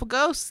going beautiful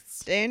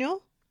ghosts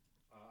Daniel?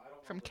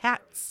 from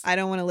Cats. I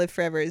don't want to live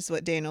forever is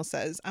what Daniel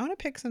says. I want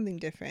to pick something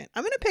different.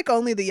 I'm gonna pick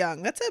Only the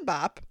Young. That's a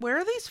bop. Where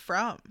are these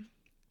from?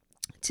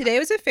 Today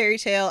was a fairy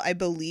tale, I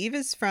believe,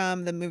 is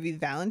from the movie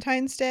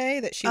Valentine's Day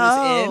that she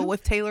was in.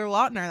 with Taylor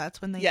Lautner. That's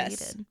when they Yes.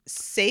 dated.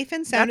 Safe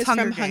and Sound That's is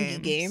from Hunger Hunger Games.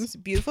 Games.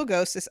 Beautiful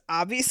Ghost is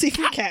obviously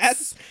from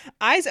Cats.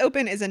 Eyes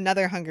Open is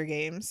another Hunger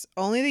Games.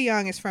 Only the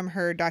Young is from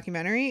her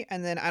documentary.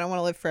 And then I Don't Want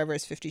to Live Forever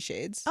is 50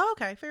 Shades. Oh,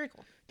 okay. Very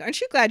cool.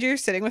 Aren't you glad you're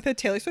sitting with a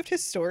Taylor Swift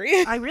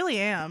historian? I really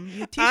am.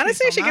 You teach me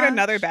Honestly, I so should get much.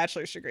 another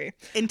bachelor's degree.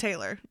 in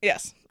Taylor.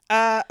 Yes.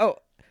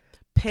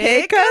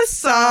 Pick a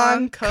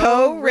song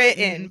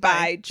co-written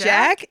by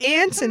Jack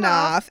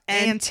Antonoff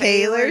and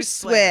Taylor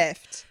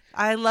Swift.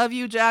 I love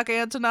you, Jack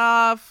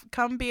Antonoff.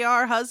 Come be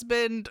our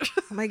husband.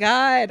 Oh my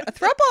God. A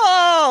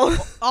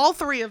throuple. All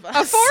three of A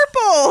us.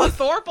 fourple.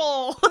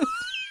 Thorple.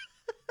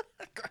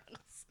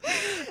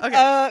 Gross.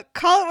 Okay.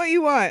 Call it what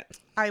you want.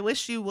 I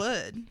wish you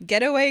would.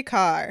 Getaway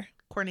Car.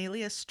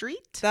 Cornelia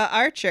Street. The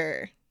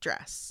Archer.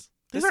 Dress.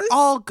 This These are is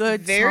all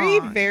good. Very,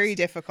 songs. very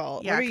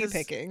difficult. Yeah, What are you 'cause-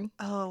 picking?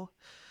 Oh.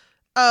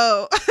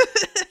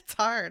 It's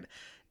hard.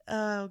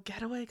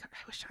 Getaway car.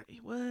 I wish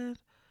you would.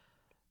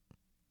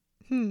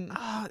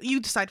 You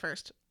decide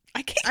first.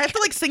 I can't. I have to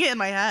like sing it in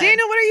my head.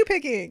 Daniel, what are you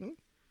picking?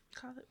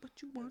 Call it what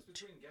you want.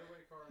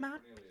 My-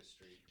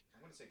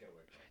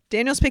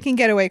 Daniel's picking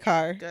Getaway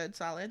Car. Good,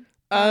 solid.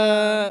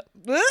 Bleh.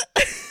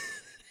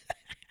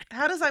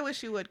 How does I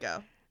wish you would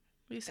go?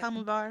 Will you tell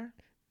me bar?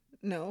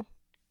 No.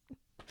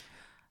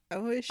 I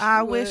wish. I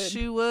you wish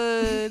would. you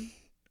would.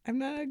 I'm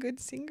not a good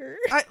singer.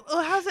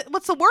 How's it?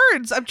 What's the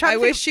words? I'm trying I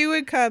to wish you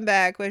would come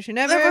back. Wish you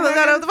never Never hung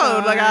got up on the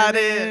phone like I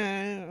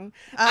did.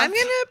 I'm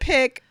gonna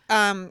pick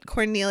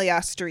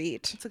Cornelia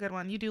Street. It's a good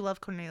one. You do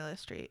love Cornelia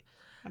Street.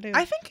 I do.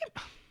 I think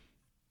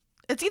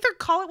it's either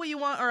Call It What You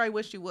Want or I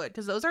Wish You Would,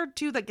 because those are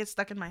two that get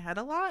stuck in my head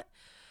a lot.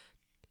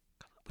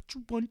 Call it what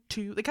you want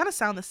to. They kind of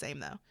sound the same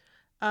though.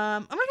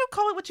 I'm gonna go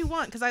Call It What You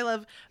Want because I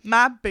love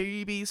my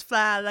babies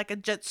fly like a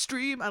jet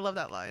stream. I love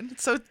that line.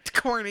 It's so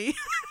corny.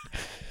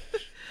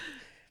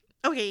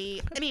 Okay.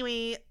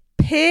 Anyway,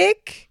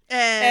 Pick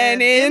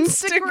an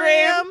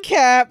Instagram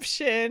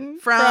caption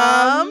From-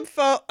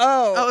 oh,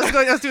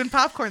 I was doing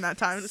popcorn that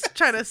time. Just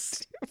trying to.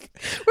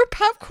 we're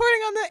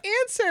popcorning on the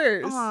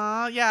answers.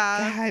 Aw,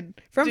 yeah. God,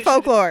 from Dude,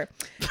 folklore.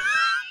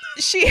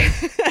 She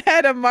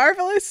had a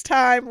marvelous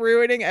time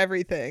ruining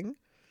everything.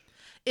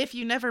 If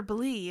you never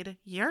bleed,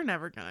 you're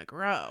never gonna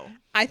grow.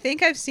 I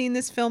think I've seen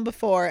this film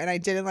before and I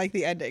didn't like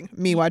the ending.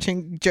 Me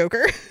watching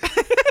Joker.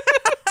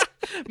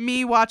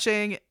 Me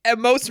watching At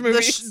most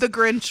movies. the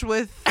Grinch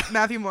with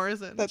Matthew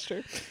Morrison. That's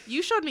true.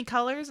 You showed me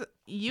colors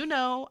you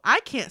know I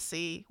can't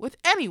see with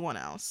anyone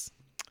else.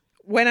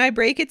 When I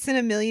break, it's in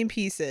a million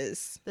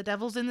pieces. The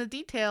devil's in the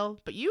detail,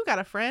 but you got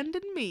a friend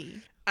in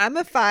me. I'm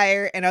a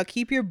fire and I'll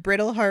keep your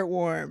brittle heart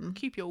warm.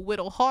 Keep your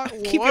whittle heart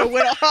warm. Keep your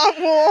little heart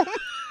warm.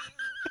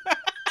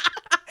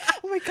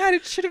 Oh my God,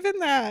 it should have been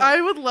that.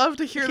 I would love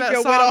to hear Keep that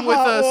your song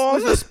whittle heart warm.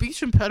 with a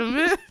speech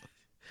impediment.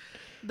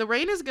 The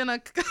rain is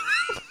gonna.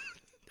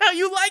 How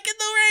you liking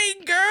the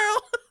rain,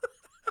 girl?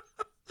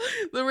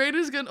 The rain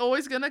is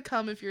always gonna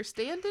come if you're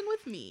standing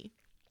with me.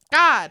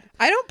 God.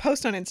 I don't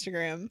post on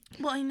Instagram.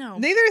 Well, I know.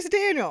 Neither is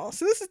Daniel,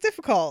 so this is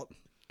difficult.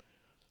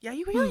 Yeah,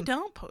 you really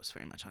don't post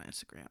very much on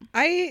Instagram.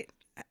 I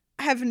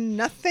have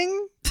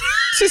nothing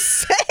to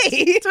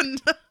say.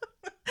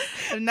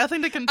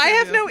 Nothing to contribute. I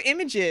have no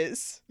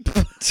images.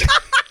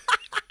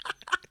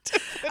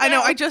 I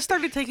know. I just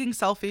started taking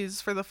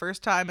selfies for the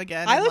first time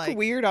again. I and, look like,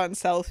 weird on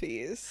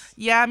selfies.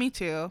 Yeah, me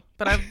too.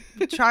 But I'm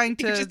trying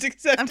You to. just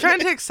accept I'm trying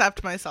it. to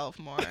accept myself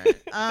more.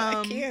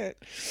 I can't.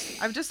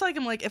 I'm just like,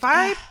 I'm like, if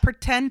I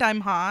pretend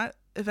I'm hot,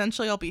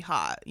 eventually I'll be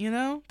hot. You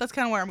know, that's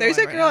kind of where I'm. There's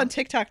a going right girl now. on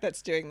TikTok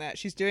that's doing that.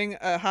 She's doing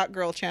a hot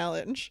girl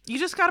challenge. You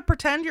just gotta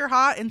pretend you're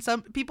hot, and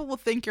some people will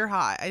think you're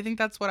hot. I think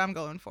that's what I'm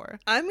going for.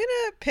 I'm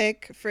gonna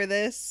pick for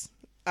this.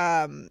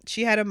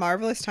 She had a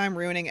marvelous time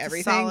ruining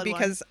everything solid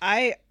because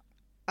I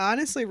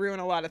honestly ruin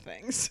a lot of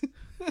things.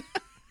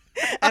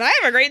 And I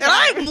have a great And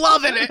time. I'm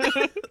loving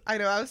it. I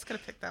know. I was gonna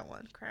pick that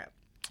one. Crap.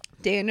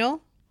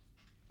 Daniel,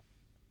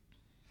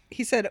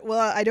 he said, well,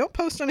 I don't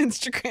post on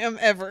Instagram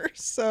ever,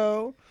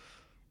 so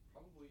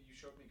Probably you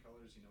showed me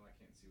colors you know I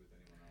can't see with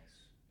anyone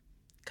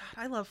else.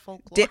 God, I love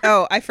folklore.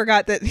 oh, I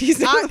forgot that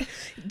he's I-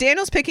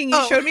 Daniel's picking. You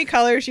Oh. showed me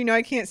colors you know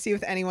I can't see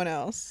with anyone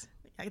else.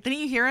 Didn't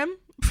you hear him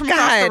from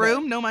across God. the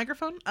room? No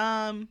microphone.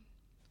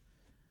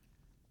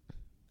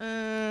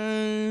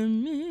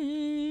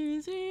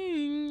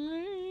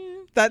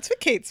 That's what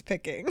Kate's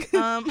picking.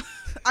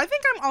 I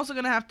think I'm also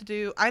gonna have to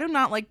do. I do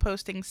not like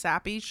posting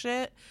sappy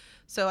shit,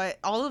 so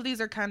all of these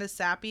are kind of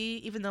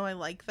sappy, even though I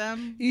like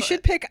them. You but-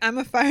 should pick I'm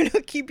a fire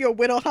to keep your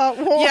whittle hot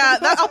warm. Yeah,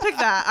 I'll pick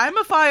that. I'm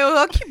a fire.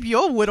 I'll keep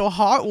your whittle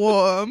hot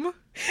warm.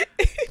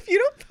 If you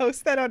don't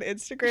post that on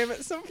Instagram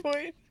at some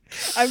point,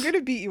 I'm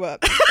gonna beat you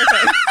up.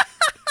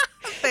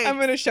 Okay. Thanks. I'm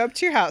gonna show up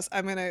to your house.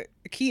 I'm gonna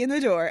key in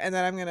the door, and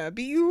then I'm gonna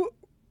beat you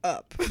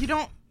up. You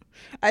don't.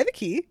 I have a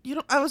key. You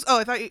don't. I was. Oh,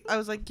 I thought. I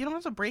was like, you don't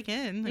have to break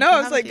in. Like, No, you I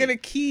was have a like key. gonna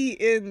key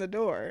in the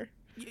door.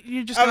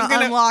 You're just I was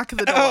gonna unlock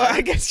the door. Oh,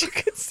 I guess you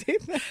could say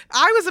that.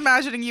 I was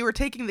imagining you were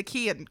taking the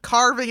key and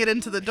carving it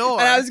into the door.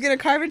 And I was gonna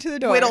carve into the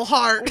door. Whittle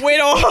heart.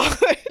 Whittle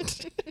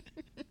heart.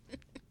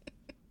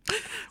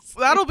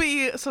 That'll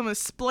be some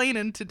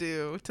explaining to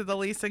do to the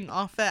leasing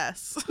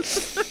office.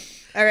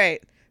 All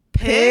right.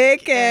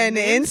 Pick an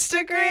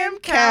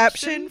Instagram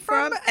caption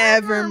from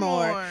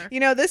Evermore. You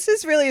know, this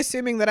is really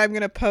assuming that I'm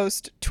going to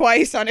post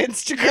twice on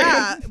Instagram.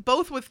 Yeah,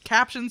 both with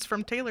captions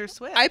from Taylor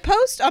Swift. I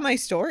post on my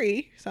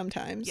story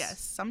sometimes. yes,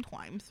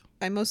 sometimes.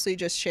 I mostly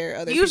just share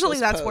other Usually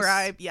people's that's where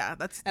posts.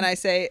 that's And I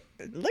say,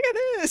 look at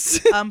this.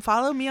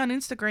 follow me on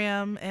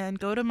Instagram and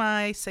go to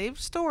my saved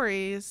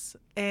stories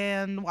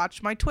and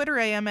watch my Twitter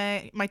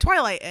AMA, my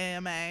Twilight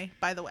AMA,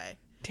 by the way.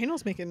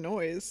 Daniel's making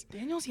noise.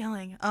 Daniel's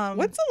yelling.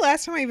 When's the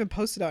last time I even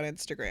posted on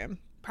Instagram?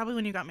 Probably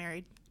when you got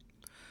married.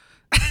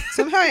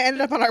 Somehow I ended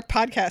up on our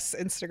podcast's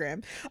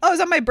Instagram. Oh, it was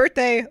on my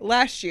birthday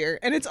last year,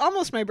 and it's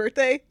almost my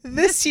birthday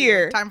this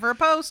year. Time for a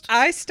post.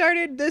 I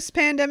started this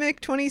pandemic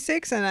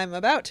 26, and I'm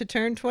about to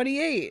turn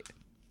 28.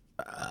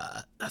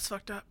 That's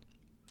fucked up.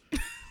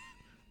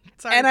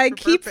 Sorry And I for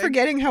keep burping.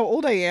 forgetting how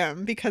old I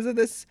am because of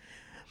this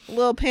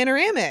little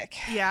panoramic.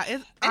 Yeah.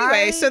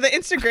 Anyway, so the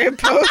Instagram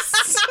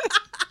posts.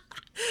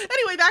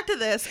 Anyway, back to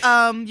this.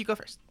 You go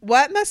first.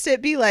 What must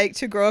it be like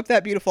to grow up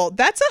that beautiful?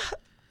 That's a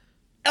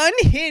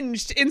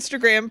unhinged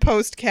Instagram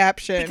post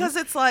caption. Because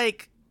it's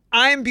like,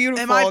 I'm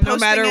beautiful am I posting no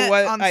matter it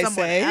what on I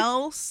someone say.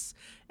 else?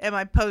 Am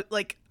I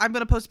I'm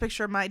gonna post a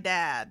picture of my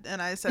dad,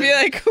 and I said, Be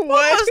like, what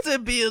what? must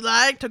it be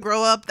like to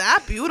grow up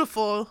that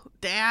beautiful,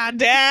 Dad?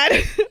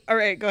 Dad. All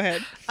right, go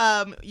ahead.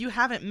 You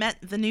haven't met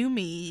the new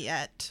me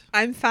yet.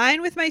 I'm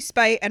fine with my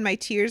spite and my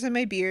tears and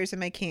my beers and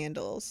my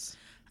candles.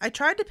 I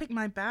tried to pick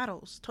my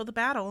battles, till the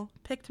battle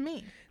picked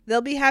me.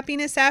 There'll be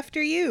happiness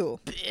after you.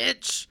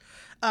 Bitch.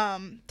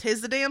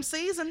 'Tis the damn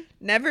season.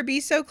 Never be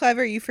so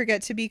clever you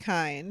forget to be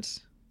kind.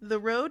 The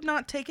road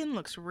not taken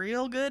looks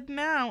real good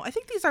now. I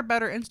think these are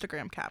better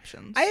Instagram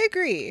captions. I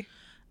agree.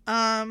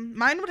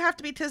 Mine would have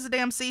to be 'Tis the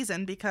damn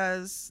season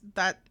because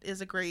that is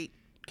a great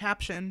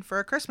caption for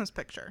a Christmas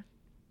picture.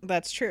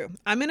 That's true.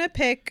 I'm going to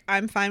pick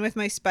I'm fine with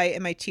my spite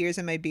and my tears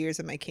and my beers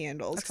and my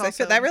candles. That's 'Cause I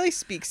feel also- that really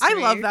speaks to I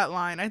me. love that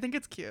line. I think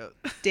it's cute.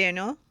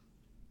 Daniel,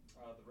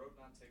 The road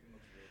not taken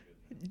looks real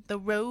good. The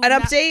road an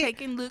not update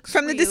taken looks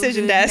from the real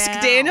decision good desk.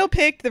 now. Daniel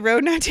picked the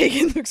road not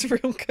taken looks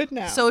real good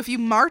now. So if you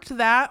marked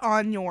that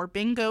on your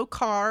bingo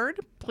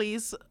card,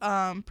 please put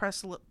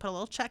a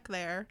little check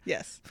there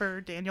yes.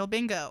 for Daniel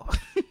Bingo.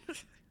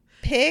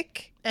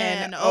 Pick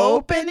An an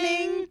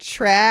opening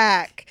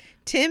track.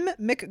 Tim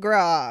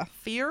McGraw.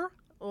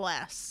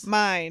 Fearless.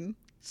 Mine.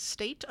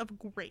 State of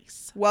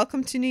grace.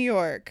 Welcome to New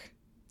York. ...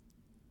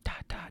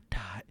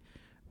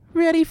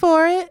 Ready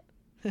for it?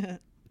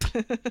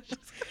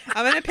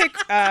 I'm going to pick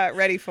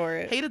Ready for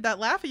It. Hated that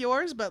laugh of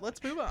yours, but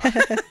let's move on.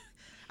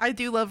 I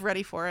do love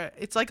Ready for It.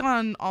 It's like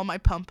on all my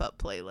pump up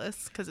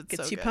playlists because it's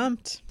Gets so you good.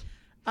 pumped.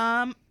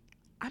 I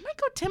might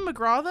go Tim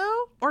McGraw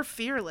though, or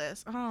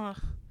Fearless. Oh,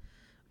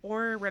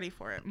 or Ready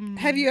for It.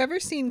 Have you ever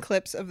seen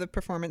clips of the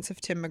performance of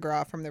Tim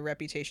McGraw from the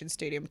Reputation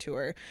Stadium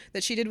tour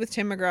that she did with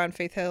Tim McGraw and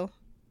Faith Hill?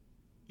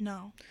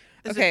 No.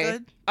 Is okay. it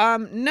good?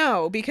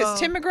 No, because Oh.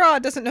 Tim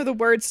McGraw doesn't know the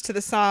words to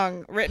the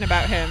song written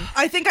about him.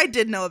 I think I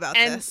did know about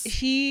And this.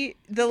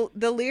 the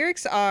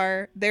lyrics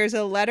are, there's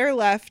a letter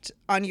left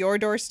on your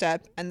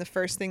doorstep and the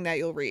first thing that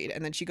you'll read.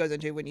 And then she goes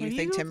into when you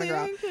think Tim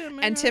McGraw.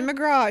 And Tim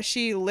McGraw,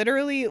 she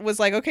literally was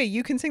like, okay,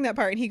 you can sing that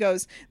part. And he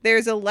goes,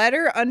 there's a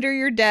letter under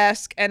your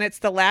desk and it's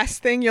the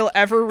last thing you'll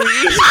ever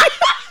read.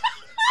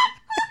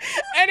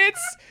 And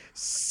it's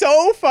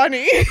so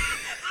funny.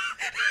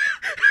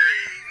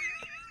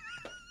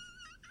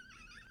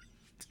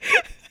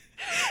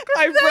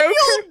 I broke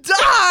You'll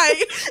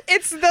die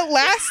It's the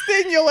last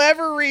thing you'll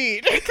ever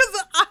read.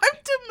 because I'm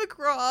Tim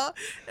McGraw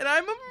and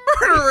I'm a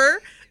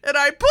murderer and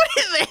I put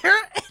it there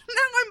and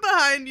now I'm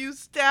behind you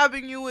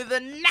stabbing you with a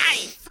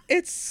knife.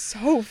 It's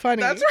so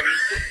funny. That's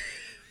right.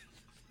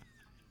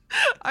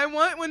 I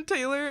want when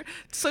Taylor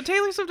Swift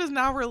is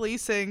now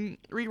releasing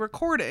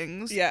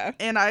re-recordings. Yeah.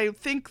 And I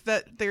think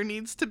that there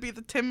needs to be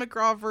the Tim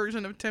McGraw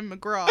version of Tim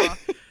McGraw.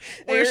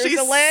 where There's she's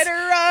a letter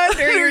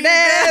under your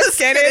desk,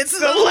 and it's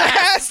the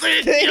last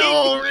thing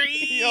you'll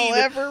read. you'll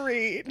ever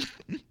read.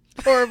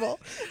 Horrible.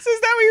 So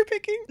is that what you're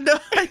picking? No,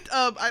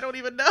 I don't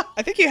even know.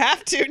 I think you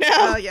have to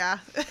now. Yeah.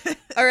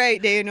 All right,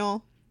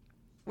 Daniel.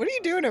 What are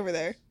you doing over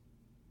there?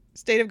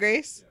 State of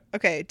Grace?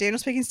 Okay,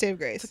 Daniel's picking State of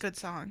Grace. It's a good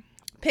song.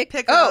 Pick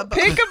pick a a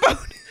bonus. Pick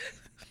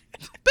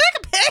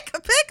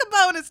a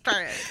bonus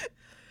turn.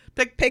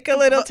 Pick a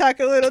little, talk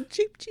a little,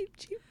 cheap.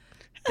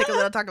 Pick a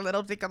little, talk a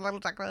little, pick a little,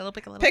 talk a little,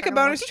 pick a little. Pick a talk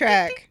little. bonus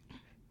track.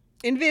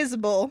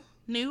 Invisible.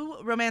 New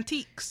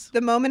Romantiques.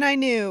 The Moment I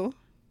Knew.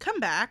 Come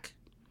back.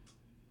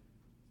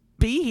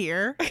 Be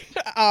here.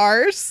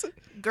 Ours.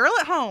 Girl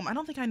at Home. I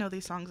don't think I know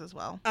these songs as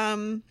well.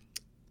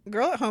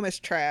 Girl at Home is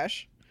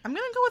trash. I'm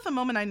gonna go with The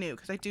Moment I Knew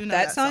because I do know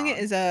That song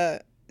is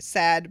a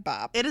sad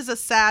bop. It is a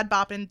sad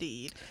bop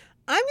indeed.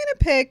 I'm gonna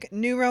pick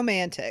New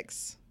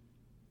Romantics.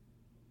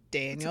 It's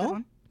a good Daniel.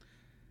 one.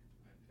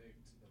 I picked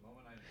The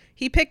Moment I Knew.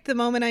 He picked The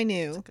Moment I It's a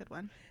Knew. good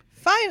one.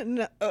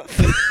 Fine.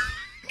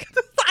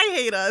 I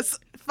hate us.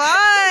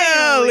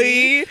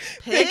 Finally. Finally,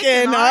 pick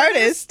an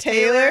artist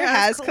Taylor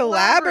has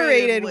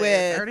collaborated I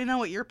with. already know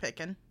what you're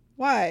picking.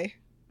 Why?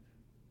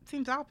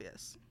 Seems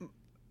obvious.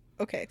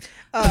 Okay.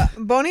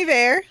 Bon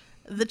Iver,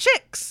 The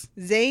Chicks.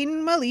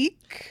 Zayn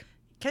Malik.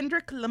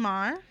 Kendrick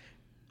Lamar.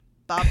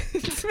 Bob.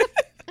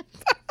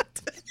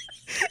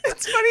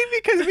 It's funny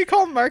because we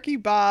call Marky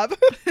Bob.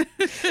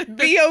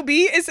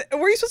 B.O.B.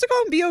 Were you supposed to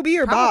call him B.O.B.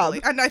 or Probably.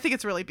 Bob? I think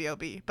it's really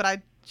B.O.B., but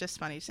I just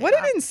funny to say What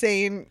that. an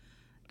insane.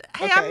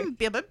 Hey, okay. I'm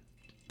Bibba.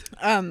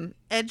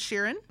 Ed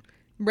Sheeran.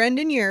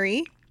 Brendan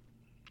Urie.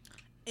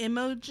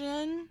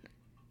 Imogen.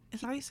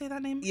 Is that how you say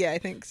that name? Yeah, I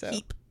think so.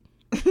 Heap.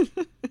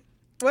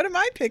 What am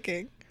I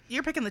picking?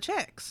 You're picking the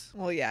Chicks.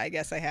 Well, yeah, I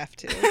guess I have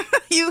to.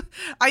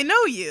 I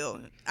know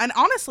you. And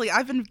honestly,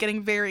 I've been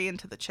getting very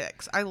into the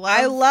Chicks. I I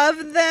love love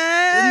and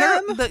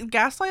them. the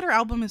Gaslighter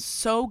album is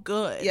so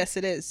good. Yes,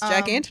 it is.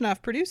 Jack Um,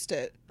 Antonoff produced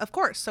it. Of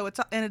course. So it's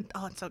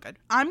it's so good.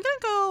 I'm going to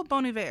go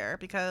Bon Iver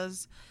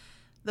because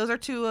those are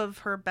two of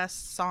her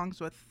best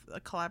songs with a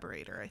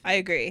collaborator, I think. I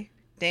agree.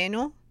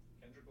 Daniel?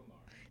 Kendrick Lamar.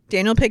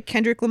 Daniel picked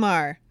Kendrick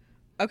Lamar.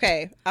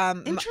 Okay.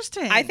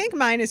 Interesting. I think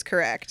mine is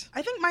correct.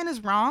 I think mine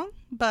is wrong,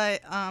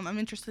 but I'm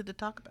interested to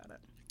talk about it.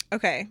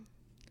 Okay.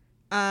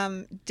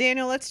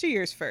 Daniel, let's do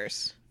yours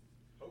first.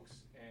 Hoax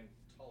and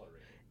Tolerate.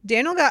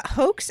 Daniel got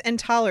Hoax and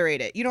Tolerate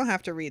It. You don't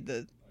have to read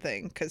the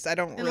thing because I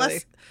don't really.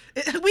 Unless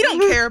we don't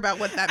care about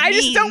what that I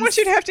means. just don't want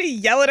you to have to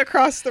yell it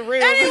across the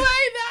room. Anyway,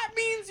 that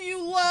means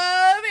you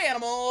love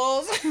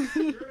animals. You're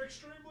an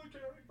extremely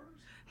caring person.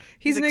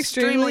 He's an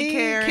extremely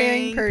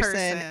caring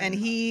person, and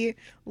he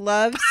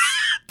loves.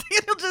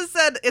 Daniel just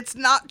said it's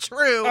not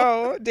true.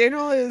 Oh,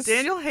 Daniel is.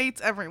 Daniel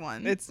hates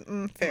everyone. It's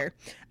fair.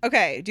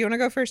 Okay. Do you want to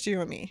go first? Or do you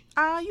want me?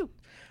 You.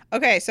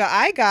 Okay, so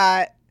I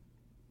got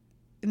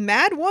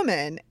Mad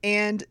Woman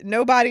and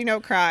Nobody No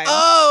Crime.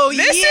 Oh,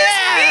 This is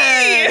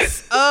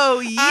yes. me! Oh,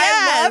 yes.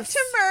 I love to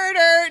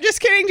murder. Just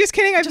kidding.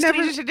 I've Just never.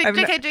 kidding, I've,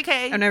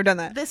 JK. I've never done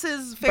that. This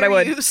is But I fair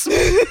would. use.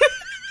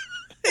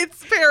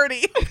 It's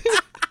parody.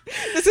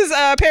 This is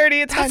a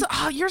parody. It's fine.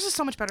 Yours is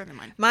so much better than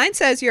mine. Mine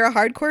says you're a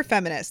hardcore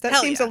feminist. That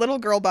Hell seems yeah. a little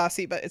girl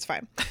bossy, but it's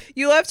fine.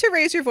 You love to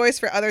raise your voice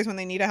for others when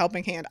they need a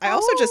helping hand. I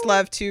also just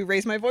love to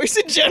raise my voice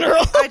in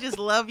general. I just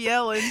love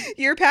yelling.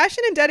 Your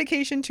passion and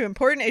dedication to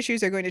important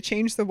issues are going to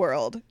change the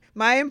world.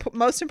 My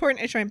most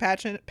important issue I'm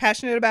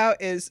passionate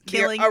about is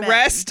Killing the men.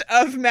 arrest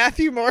of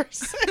Matthew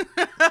Morrison.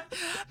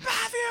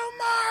 Matthew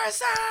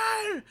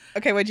Morrison.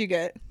 Okay, what'd you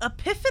get?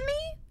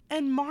 Epiphany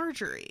and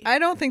Marjorie. I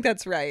don't think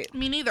that's right.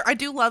 Me neither. I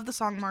do love the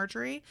song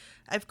Marjorie.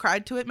 I've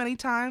cried to it many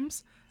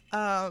times.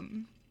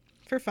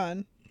 For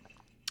fun.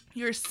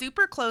 You're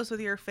super close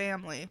with your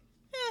family.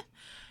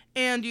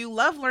 And you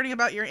love learning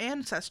about your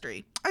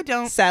ancestry. I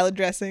don't. Salad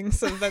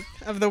dressings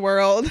of the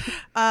world.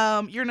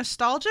 You're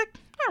nostalgic?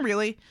 Not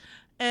really.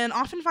 And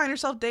often find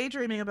yourself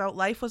daydreaming about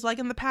life was like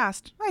in the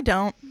past. I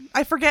don't.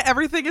 I forget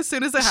everything as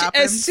soon as it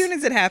happens. As soon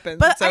as it happens,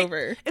 But it's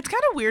over. It's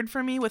kind of weird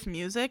for me with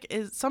music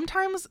is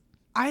sometimes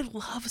I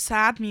love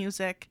sad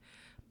music,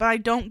 but I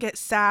don't get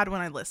sad when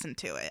I listen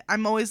to it.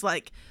 I'm always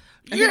like,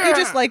 I think you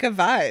just like a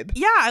vibe.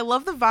 Yeah, I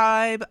love the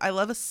vibe. I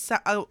love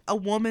a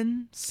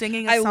woman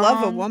singing a I song.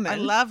 love a woman. I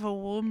love a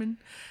woman.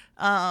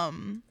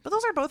 But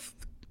those are both.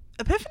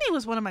 Epiphany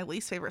was one of my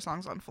least favorite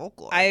songs on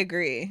Folklore. I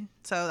agree.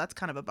 So that's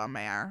kind of a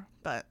bummer.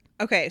 But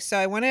Okay, so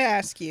I want to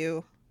ask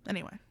you,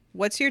 anyway.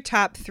 what's your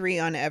top 3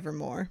 on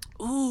Evermore?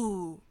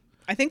 Ooh.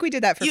 I think we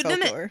did that for You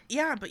Folklore. didn't.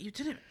 Yeah, but you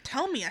didn't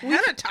tell me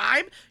ahead of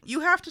time. You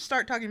have to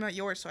start talking about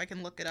yours so I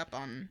can look it up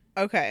on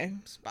Okay.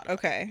 Spotify.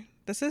 Okay.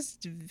 This is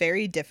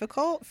very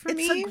difficult for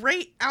me. It's a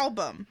great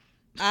album.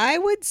 I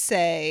would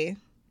say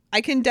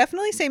I can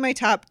definitely say my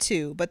top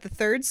 2, but the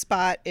third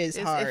spot is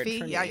Is hard iffy.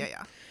 for me.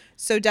 Yeah.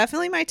 So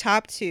definitely my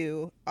top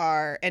 2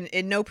 are, and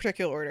in no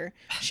particular order,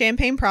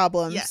 Champagne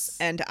Problems Yes.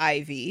 and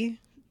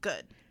Ivy.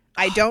 Good.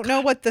 I don't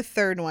know what the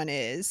third one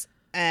is,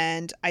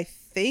 and I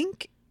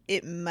think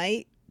it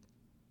might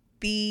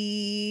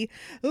be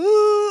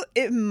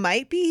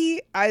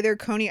either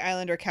Coney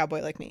Island or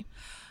Cowboy Like Me.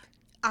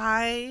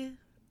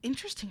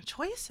 Interesting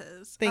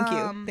choices. Thank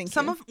you. Thank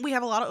some you. of we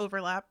have a lot of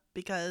overlap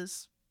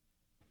because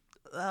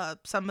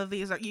some of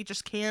these you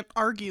just can't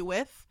argue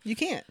with. You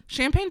can't.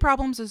 Champagne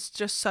Problems is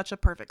just such a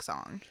perfect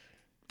song.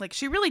 Like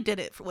she really did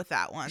it with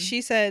that one.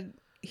 She said,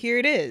 "Here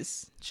it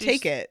is.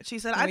 Take it." She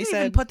said, And "I we didn't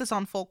even said- put this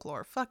on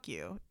Folklore. Fuck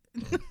you."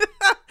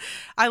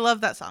 I love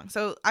that song.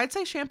 So I'd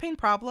say Champagne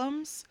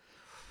Problems.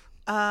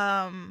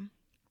 And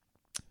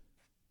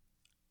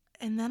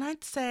then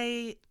I'd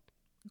say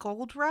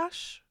Gold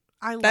Rush.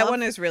 That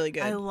one is really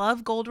good. I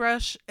love Gold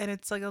Rush, and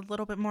it's like a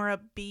little bit more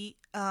upbeat.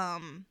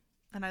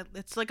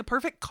 It's like a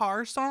perfect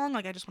car song.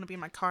 Like I just want to be in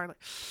my car, like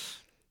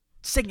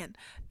singing.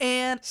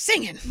 And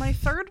Singing. my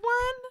third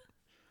one,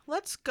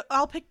 let's go.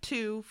 I'll pick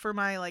 2 for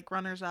my like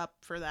runners up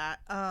for that.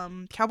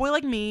 Cowboy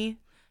Like Me.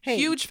 Hey,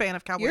 Huge fan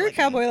of Cowboy. You're Like a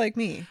cowboy like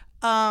me.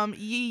 Me.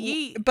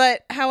 Yee.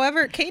 But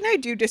however, Kate and I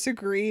do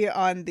disagree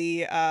on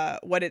the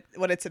what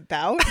it's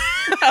about.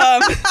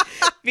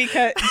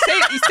 Because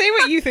say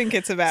what you think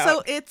it's about.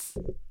 So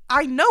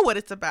I know what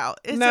it's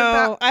about. It's no,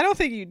 about. I don't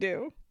think you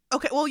do.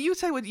 Okay, well, you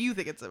say what you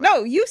think it's about.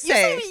 No, you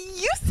say.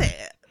 You say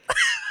it.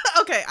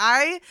 Okay,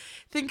 I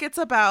think it's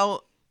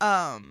about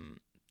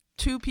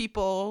 2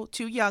 people,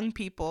 2 young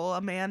people,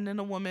 a man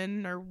and a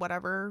woman or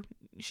whatever.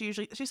 She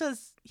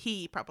says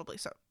he probably,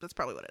 so that's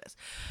probably what it is.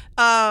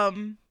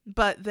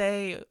 But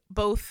they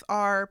both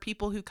are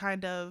people who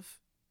kind of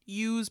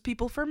use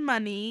people for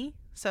money.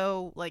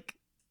 So like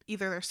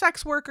either they're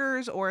sex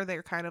workers or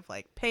they're kind of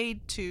like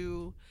paid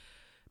to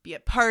be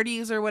at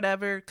parties or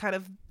whatever, kind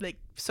of like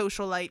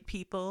socialite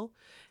people.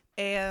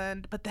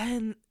 But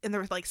then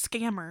they're like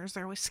scammers.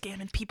 They're always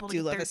scamming people to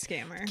Do love a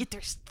scammer. get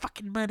their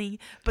fucking money.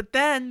 But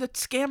then the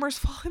scammers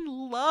fall in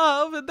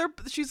love, and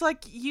she's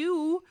like,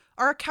 "You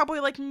are a cowboy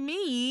like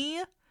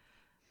me,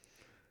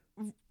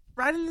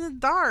 riding in the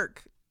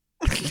dark,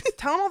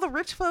 telling all the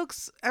rich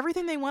folks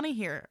everything they want to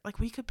hear. Like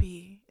we could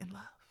be in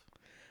love."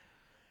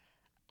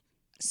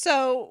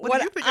 So What what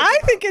do you think I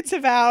it's think it's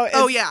about is,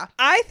 Oh yeah,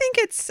 I think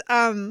it's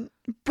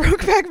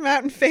Brokeback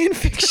Mountain fan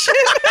fiction.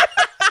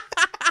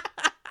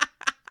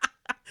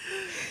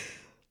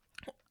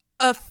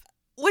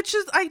 which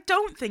is I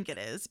don't think it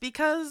is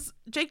because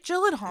Jake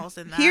Gyllenhaal's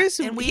in that.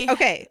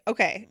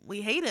 Okay.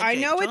 we hate it. I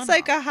know it's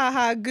like a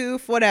haha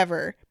goof,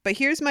 whatever. But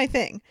here's my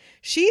thing.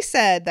 She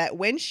said that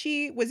when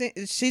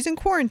she's in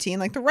quarantine,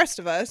 like the rest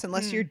of us,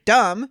 unless you're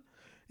dumb,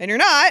 and you're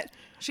not.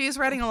 She is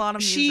writing a lot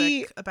of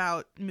music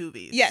about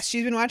movies. Yes,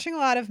 she's been watching a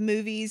lot of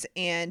movies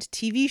and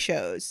TV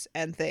shows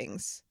and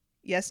things.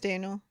 Yes,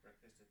 Daniel?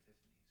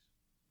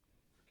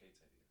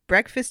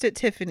 Breakfast at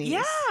Tiffany's.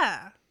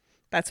 Yeah.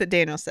 That's what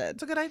Daniel said.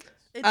 It's a good idea.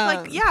 It's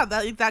like, yeah,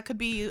 that could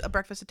be a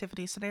Breakfast at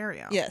Tiffany's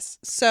scenario. Yes.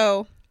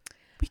 So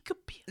We could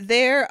be.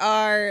 there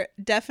are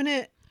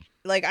definite,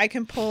 like, I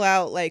can pull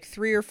out like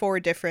 3 or 4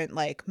 different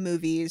like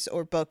movies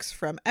or books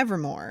from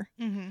Evermore.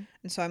 Mm-hmm.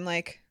 And so I'm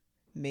like,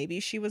 maybe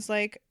she was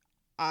like,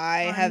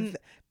 I have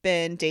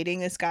been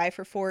dating this guy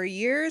for 4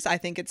 years. I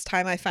think it's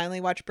time I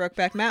finally watch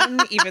Brokeback Mountain,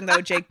 even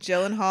though Jake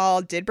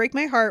Gyllenhaal did break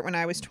my heart when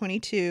I was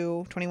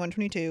 21,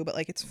 22, but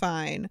like, it's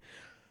fine.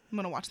 I'm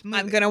going to watch the movie.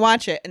 I'm going to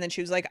watch it. And then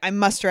she was like, I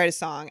must write a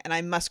song and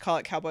I must call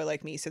it Cowboy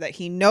Like Me so that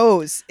he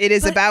knows it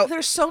is But about.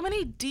 There's so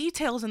many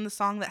details in the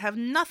song that have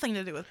nothing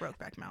to do with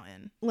Brokeback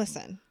Mountain.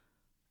 Listen,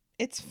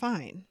 it's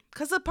fine.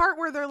 Because the part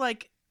where they're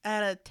like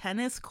at a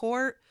tennis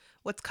court,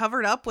 what's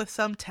covered up with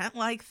some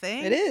tent-like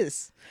thing. It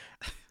is.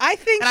 I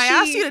think And I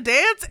asked you to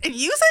dance, and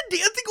you said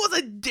dancing was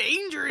a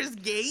dangerous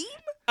game?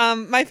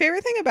 my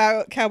favorite thing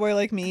about Cowboy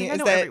Like I Me think I is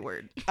know that every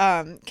word.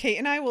 Kate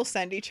and I will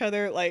send each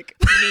other like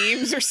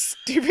memes or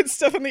stupid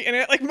stuff on the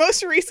internet. Like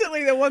most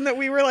recently, the one that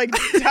we were like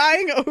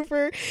dying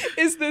over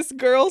is this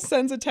girl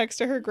sends a text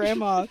to her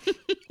grandma,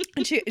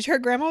 and her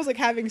grandma was like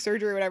having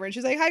surgery or whatever, and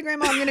she's like, "Hi,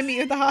 grandma, I'm gonna meet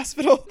you at the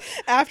hospital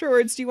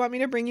afterwards. Do you want me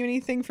to bring you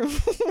anything from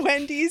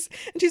Wendy's?"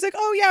 And she's like,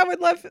 "Oh yeah, I would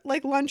love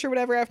like lunch or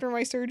whatever after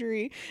my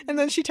surgery." And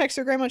then she texts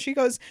her grandma, and she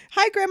goes,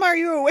 "Hi, grandma, are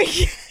you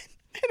awake yet?"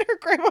 And her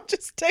grandma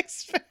just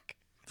texts back,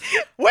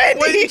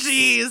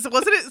 Wendy's.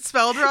 Wasn't it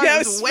spelled wrong? Yeah,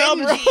 It it was was spelled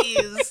wrong.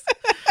 Wendy's.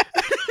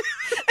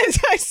 And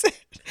I said,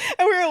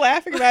 and we were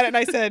laughing about it, and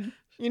I said,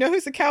 You know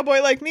who's a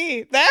cowboy like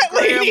me? That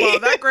lady. Grandma.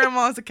 That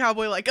grandma is a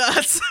cowboy like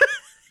us.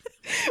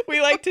 We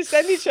like to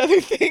send each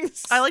other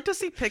things. I like to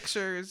see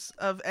pictures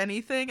of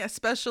anything,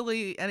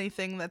 especially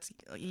anything that's,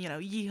 you know,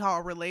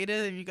 yeehaw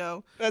related, and you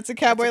go, That's a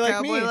cowboy "That's a like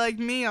cowboy me. like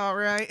me, all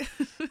right."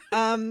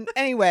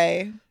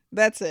 Anyway,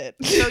 that's it.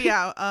 So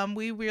yeah,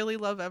 we really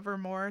love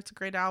Evermore. It's a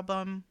great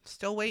album.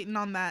 Still waiting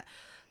on that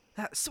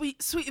sweet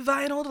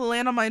vinyl to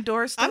land on my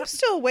doorstep. I'm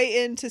still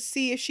waiting to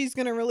see if she's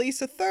gonna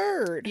release a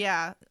third.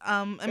 Yeah.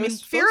 I mean, was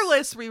supposed-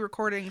 Fearless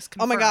re-recordings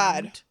Oh confirmed. my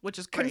God. Which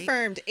is great.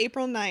 Confirmed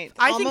April 9th.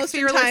 I almost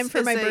think in Fearless time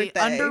for my is birthday.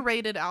 a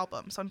underrated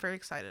album, so I'm very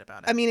excited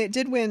about it. I mean, it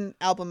did win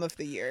album of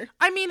the year.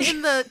 I mean,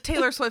 in the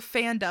Taylor Swift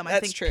fandom, I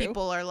That's think true.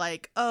 people are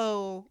like,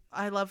 "Oh,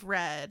 I love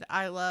Red.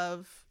 I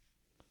love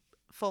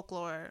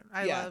Folklore.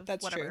 I love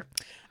that's whatever."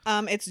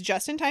 true. It's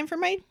just in time for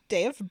my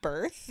day of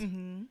birth.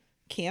 Mm-hmm.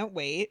 Can't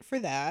wait for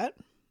that.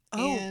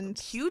 Oh, And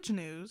huge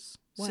news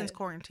since What?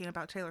 quarantine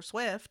about Taylor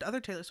Swift. Other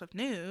Taylor Swift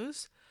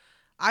news.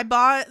 I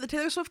bought the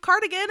Taylor Swift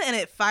cardigan, and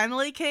it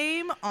finally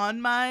came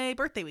on my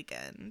birthday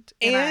weekend.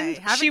 I and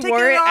haven't she taken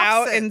wore it off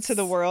out since. into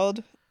the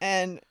world,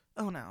 and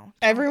Oh no!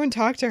 everyone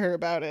talked to her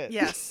about it.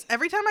 Yes,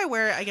 every time I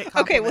wear it, I get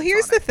Okay, well, compliments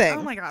here's on the it. thing.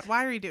 Oh my god,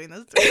 why are you doing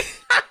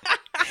this?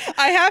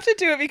 I have to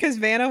do it because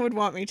Vanna would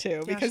want me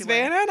to. Because she would.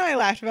 Vanna and I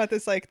laughed about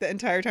this like the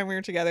entire time we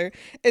were together.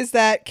 Is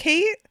that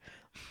Kate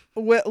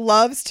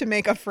loves to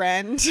make a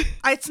friend,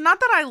 It's not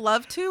that I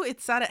love to;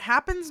 it's that it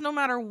happens no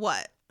matter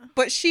what.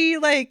 but she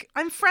like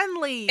I'm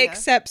friendly.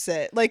 accepts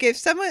it. Like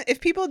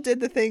if people did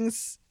the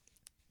things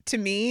to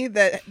me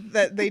that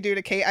they do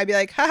to Kate, I'd be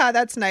like, haha,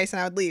 that's nice, and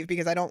I would leave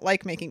because I don't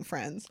like making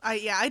friends.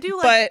 I do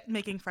like But,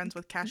 making friends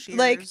with cashiers.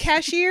 Like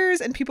cashiers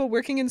and people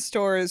working in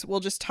stores will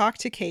just talk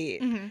to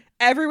Kate Mhm.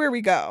 everywhere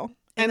we go.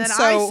 and then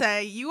so I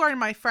say, "You are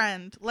my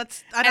friend.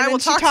 Let's." And and I will then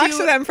she talk talks to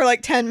to you. them for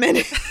like 10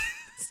 minutes.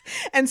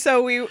 And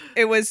so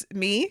it was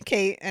me,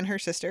 Kate, and her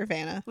sister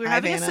Vanna. We were Hi,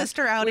 having Vanna. a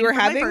sister outing. We were for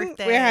my having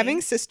birthday. we were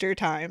having sister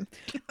time,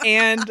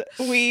 and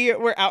we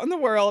were out in the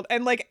world,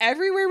 and like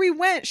everywhere we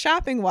went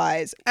shopping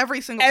wise, every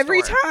single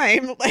every store.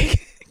 time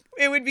like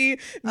it would be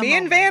me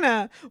and moment.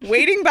 Vanna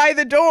waiting by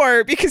the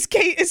door because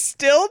Kate is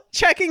still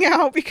checking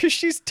out because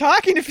she's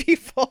talking to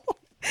people.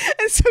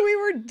 And so we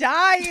were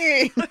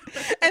dying.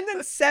 And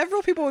then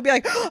several people would be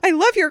like, "Oh, I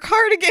love your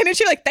cardigan," and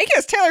she'd be like, "Thank you,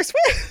 it's Taylor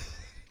Swift."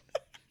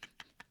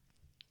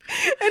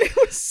 And it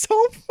was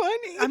so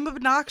funny. I'm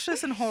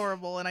obnoxious and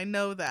horrible, and I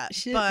know that.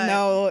 Shit, but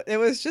no, it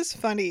was just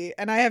funny,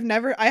 and I have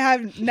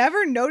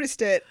never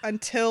noticed it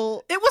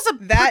until it was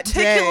a that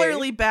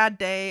particularly bad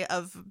day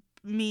of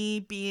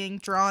me being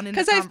drawn into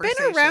because I've been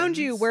around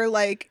you conversations. where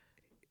like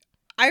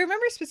I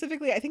remember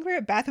specifically, I think we were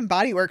at Bath and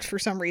Body Works for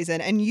some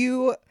reason, and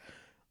you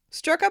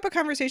struck up a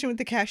conversation with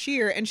the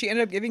cashier, and she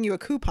ended up giving you a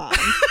coupon.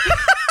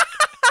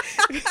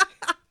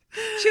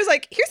 She was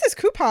like, "Here's this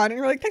coupon," and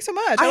you're like, "Thanks so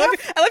much. I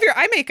love your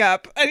eye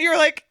makeup," and you were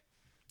like.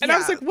 And I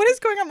was Yeah. like, what is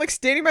going on? I'm like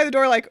standing by the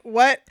door, like,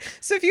 what?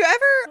 So if you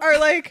ever are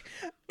like,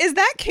 is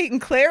that Kate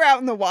and Claire out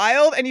in the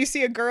wild? And you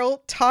see a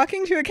girl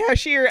talking to a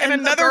cashier and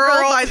and another the girl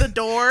girl by the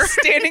door.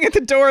 standing at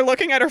the door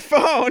looking at her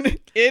phone.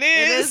 It It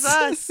is. is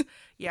us.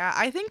 Yeah,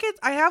 I think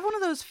I have one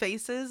of those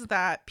faces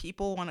that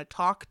people want to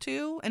talk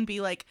to and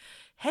be like,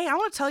 "Hey, I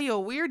want to tell you a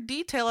weird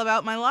detail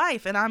about my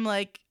life," and I'm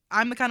like,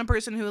 I'm the kind of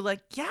person who like,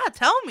 "Yeah,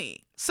 tell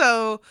me."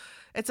 So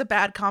it's a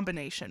bad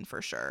combination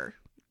for sure.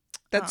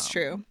 That's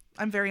true.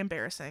 I'm very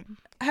embarrassing.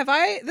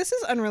 This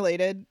is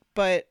unrelated,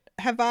 but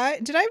did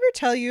I ever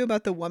tell you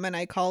about the woman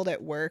I called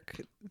at work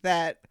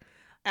that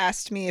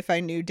asked me if I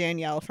knew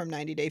Danielle from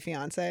 90 Day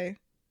Fiancé?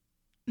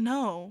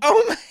 No.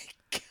 Oh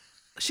my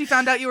She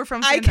found out you were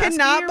from I Sandusky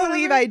cannot or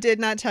believe whatever? I did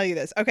not tell you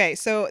this. Okay,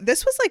 so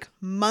this was like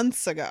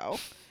months ago.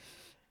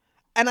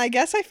 And I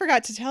guess I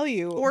forgot to tell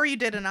you. Or you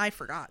did and I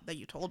forgot that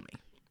you told me.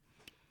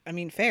 I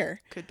mean,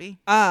 fair. Could be.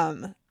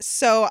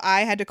 So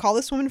I had to call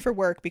this woman for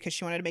work because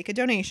she wanted to make a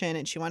donation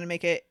and she wanted to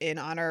make it in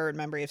honor or in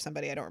memory of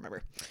somebody. I don't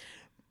remember.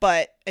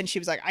 And she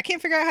was like, "I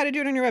can't figure out how to do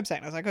it on your website."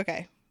 And I was like,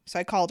 okay. So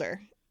I called her,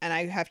 and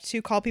I have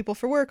to call people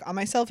for work on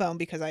my cell phone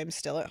because I am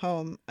still at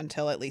home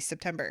until at least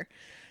September.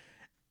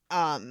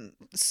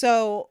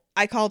 So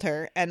I called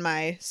her, and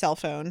my cell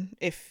phone,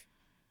 if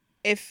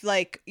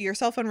like your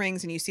cell phone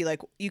rings and you see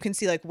like, you can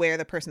see like where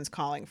the person's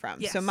calling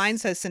from. Yes. So mine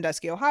says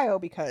Sandusky, Ohio,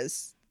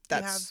 because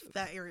that's, you have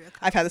that area code.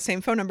 I've had the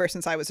same phone number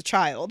since I was a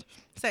child.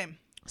 Same.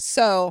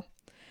 So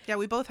Yeah,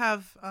 we both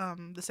have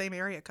the same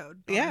area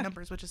code on our Yeah.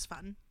 numbers, which is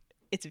fun.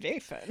 it's very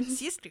fun.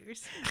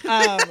 Sisters.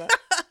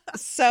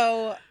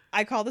 So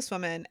I called this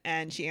woman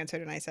and she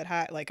answered, and I said,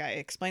 "Hi." Like, I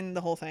explained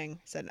the whole thing,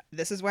 said,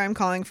 "This is where I'm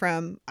calling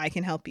from. I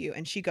can help you."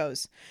 And she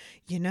goes,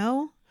 "You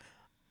know,"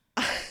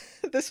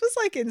 this was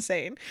like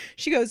insane.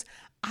 She goes,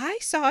 "I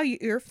saw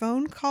your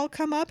phone call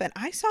come up and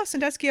I saw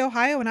Sandusky,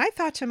 Ohio. And I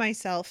thought to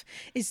myself,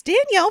 is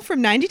Danielle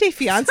from 90 Day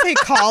Fiancé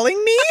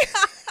calling me?"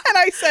 And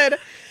I said,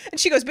 and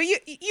she goes, "But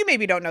you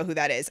maybe don't know who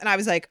that is." And I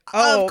was like,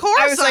 "Oh, Of course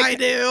I was like, I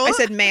do. I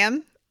said,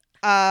 "Ma'am,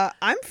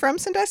 I'm from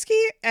Sandusky,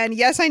 and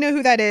yes, I know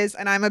who that is,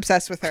 and I'm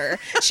obsessed with her."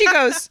 She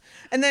goes,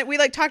 and then we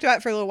like talked about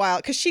it for a little while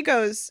because she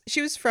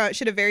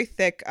had a very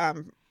thick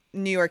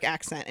New York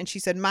accent. And she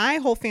said, my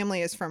whole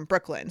family is from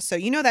Brooklyn. So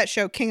you know that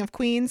show King of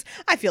Queens?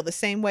 I feel the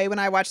same way when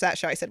I watch that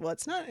show. I said, well,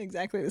 it's not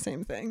exactly the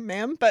same thing,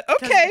 ma'am, but 'Cause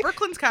okay.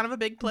 Brooklyn's kind of a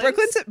big place.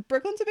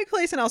 Brooklyn's a big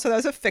place, and also that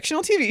was a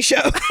fictional TV show.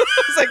 I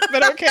was like,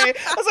 but okay.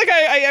 I was like,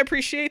 I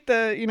appreciate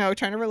the,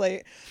 trying to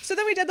relate. So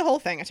then we did the whole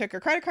thing. I took her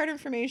credit card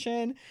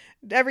information.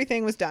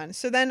 Everything was done.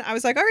 So then I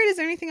was like, all right, is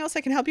there anything else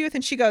I can help you with?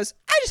 And she goes,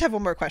 I just have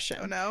one more question.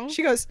 Oh, no.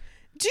 She goes,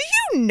 do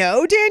you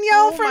know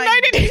Danielle Oh from my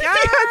 90 Day gosh.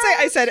 Fiancé?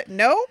 I said,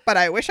 no, but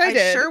I wish I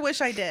did. I sure wish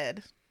I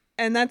did.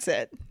 And that's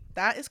it.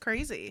 That is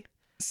crazy.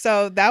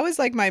 So that was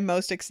like my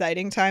most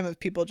exciting time of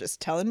people just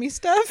telling me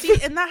stuff. See,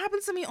 and that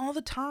happens to me all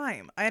the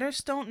time. I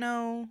just don't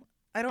know.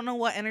 I don't know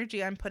what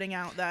energy I'm putting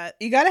out that.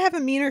 You got to have a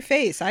meaner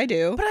face. I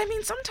do. But I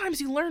mean, sometimes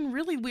you learn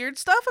really weird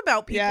stuff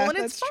about people, Yeah, and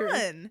it's that's true.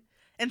 fun.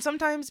 And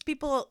sometimes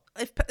people,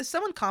 if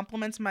someone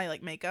compliments my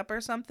like makeup or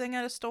something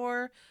at a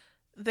store,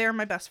 they're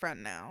my best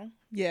friend now.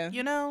 Yeah.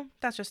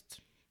 That's just,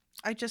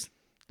 I just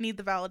need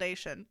the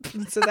validation.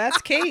 So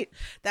that's Kate.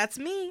 That's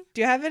me.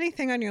 Do you have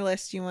anything on your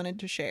list you wanted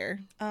to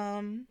share?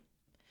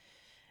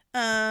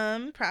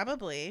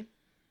 Probably.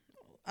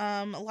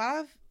 A lot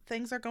of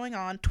things are going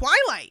on.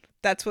 Twilight.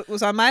 That's what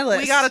was on my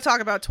list. We got to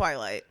talk about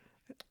Twilight.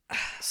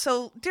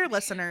 So, dear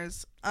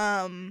listeners,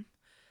 something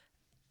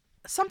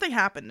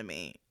happened to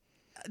me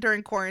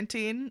during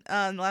quarantine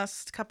in the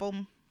last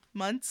couple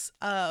months.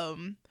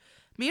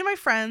 Me and my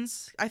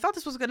friends, I thought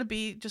this was going to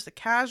be just a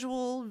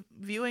casual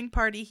viewing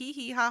party, hee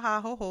hee ha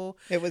ha ho ho.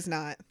 It was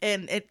not.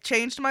 And it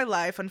changed my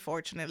life,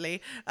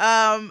 unfortunately.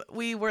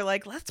 We were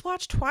like, let's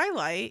watch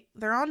Twilight.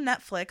 They're on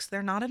Netflix.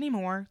 They're not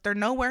anymore. They're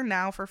nowhere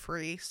now for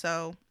free.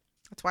 So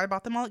that's why I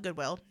bought them all at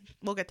Goodwill.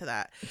 We'll get to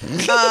that.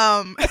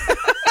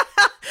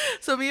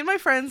 So me and my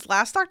friends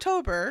last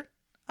October,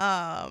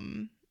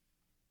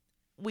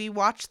 we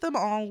watched them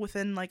all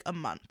within like a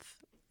month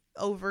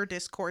over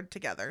Discord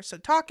together. So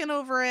talking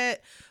over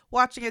it,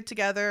 watching it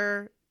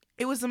together.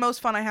 It was the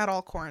most fun I had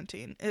all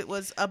quarantine. It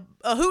was a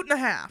hoot and a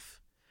half.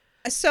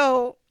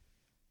 So,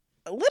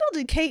 little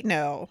did Kate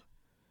know,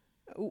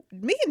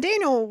 me and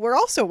Daniel were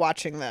also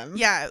watching them.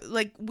 Yeah,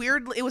 like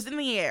weird. It was in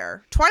the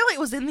air. Twilight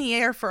was in the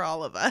air for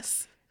all of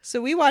us.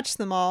 So we watched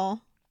them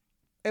all.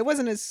 It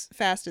wasn't as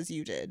fast as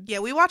you did. Yeah,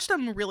 we watched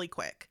them really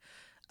quick.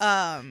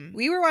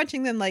 We were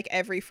watching them like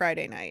every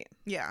Friday night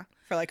Yeah.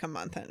 for like a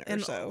month or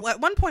And so.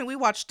 at one point we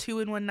watched 2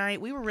 in one night.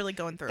 We were really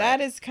going through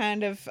That it. is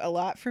kind of a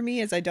lot for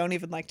me, as I don't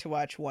even like to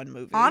watch one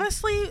movie.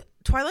 Honestly,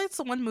 Twilight's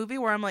the one movie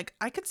where I'm like,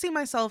 I could see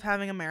myself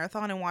having a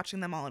marathon and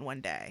watching them all in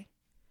one day.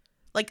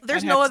 Like,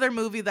 there's I'd no have other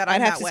movie that I'm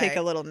I'd have that to way. take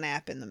a little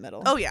nap in the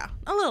middle. Oh yeah,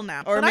 a little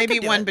nap, or but I maybe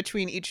could do one it.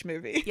 between each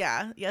movie.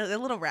 Yeah, a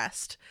little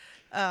rest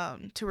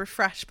to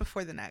refresh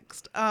before the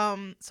next.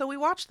 So we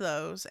watched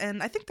those,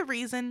 and I think the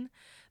reason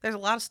there's a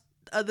lot of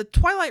the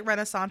Twilight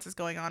Renaissance is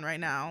going on right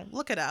now.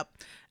 Look it up.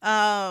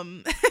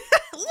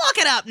 Look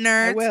it up,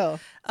 nerds. I will.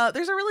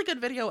 There's a really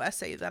good video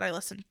essay that I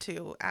listened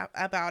to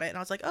about it, and I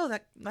was like, oh,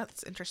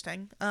 that's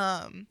interesting.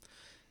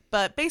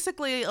 But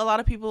basically, a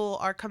lot of people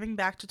are coming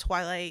back to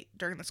Twilight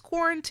during this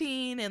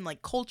quarantine, and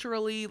like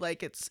culturally,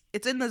 like it's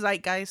in the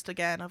zeitgeist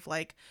again of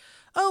like,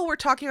 oh, we're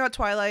talking about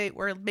Twilight,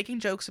 we're making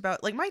jokes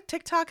about, like, my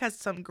TikTok has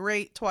some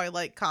great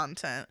Twilight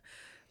content.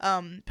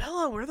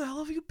 Bella, where the hell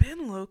have you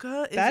been,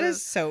 Loca? That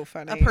is so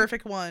funny. A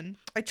perfect one.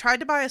 I tried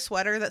to buy a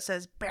sweater that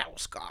says battle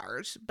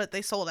scars, but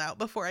they sold out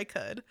before I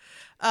could.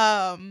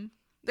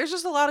 There's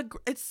just a lot of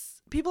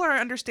people are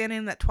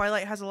understanding that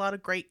Twilight has a lot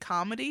of great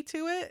comedy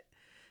to it,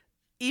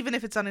 even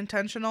if it's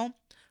unintentional.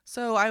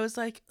 So I was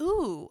like,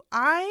 ooh,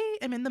 I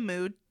am in the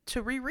mood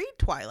to reread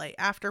Twilight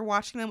after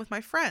watching them with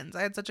my friends.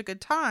 I had such a good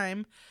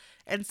time.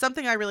 And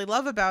something I really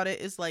love about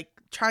it is like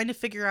trying to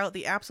figure out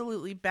the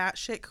absolutely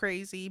batshit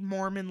crazy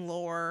Mormon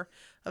lore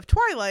of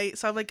Twilight.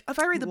 So I'm like, if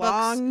I read the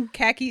long books,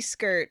 khaki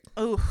skirt.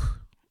 oh,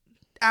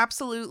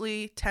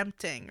 absolutely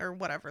tempting, or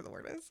whatever the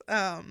word is.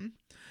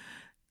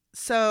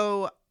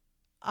 So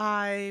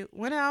I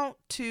went out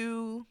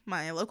to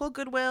my local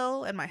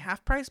Goodwill and my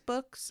half price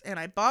books, and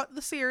I bought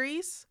the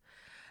series,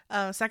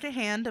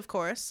 secondhand, of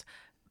course.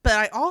 But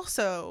I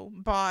also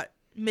bought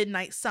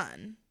Midnight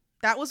Sun.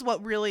 That was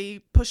what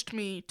really pushed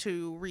me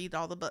to read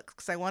all the books,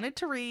 because I wanted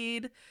to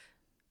read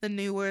the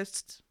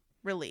newest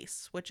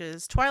release, which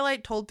is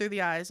Twilight Told Through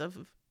the Eyes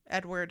of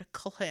Edward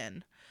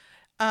Cullen.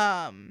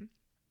 I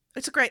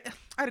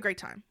had a great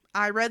time.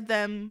 I read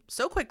them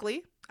so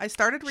quickly. I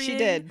started reading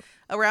She did.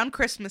 around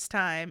Christmas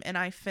time, and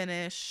I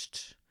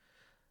finished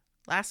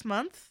last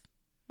month,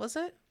 was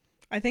it?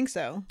 I think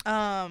so.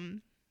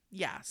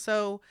 Yeah,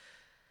 so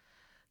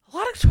a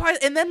lot of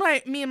Twilight, and then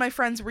me and my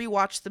friends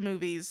rewatched the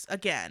movies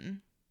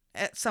again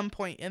at some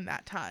point in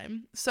that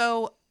time.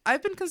 So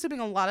I've been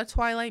consuming a lot of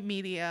Twilight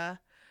media,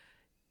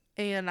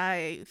 and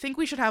I think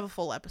we should have a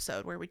full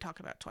episode where we talk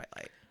about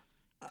Twilight.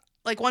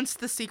 Like, once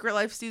the Secret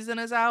Life season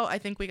is out, I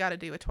think we got to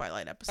do a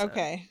Twilight episode.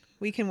 Okay.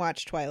 We can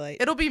watch Twilight.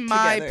 It'll be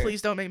my together.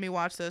 Please Don't Make Me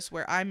Watch This,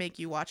 where I make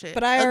you watch it.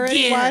 But I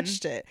already again.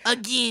 watched it.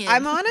 Again.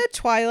 I'm on a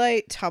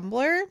Twilight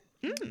Tumblr,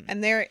 Mm.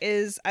 and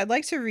I'd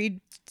like to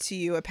read to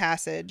you a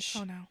passage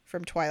Oh, no.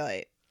 from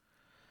Twilight.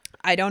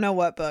 I don't know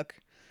what book,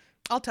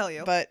 I'll tell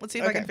you. But- Let's see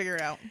if I can okay. figure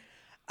it out.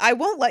 I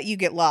won't let you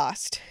get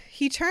lost.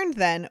 He turned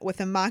then with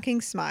a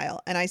mocking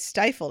smile, and I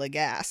stifled a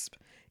gasp.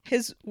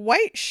 His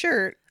white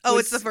shirt. Oh,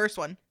 was- it's the first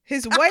one.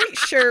 His white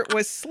shirt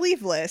was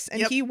sleeveless, and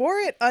Yep. he wore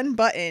it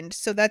unbuttoned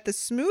so that the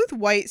smooth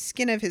white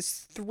skin of his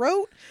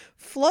throat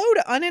flowed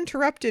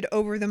uninterrupted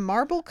over the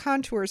marble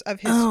contours of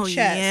his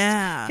chest.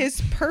 yeah.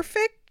 His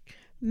perfect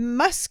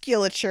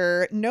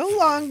musculature no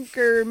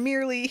longer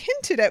merely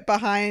hinted at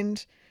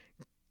behind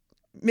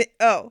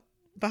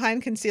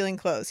concealing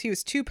clothes. He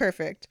was too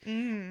perfect.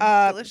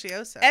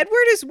 Delicioso.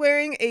 Edward is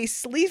wearing a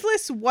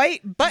sleeveless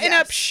white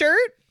button-up Yes.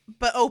 shirt,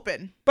 but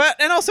open.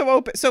 and also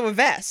open, so a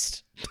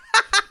vest,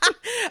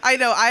 I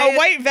know. a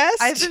white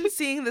vest. I've been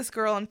seeing this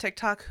girl on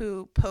TikTok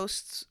who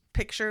posts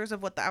pictures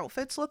of what the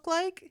outfits look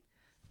like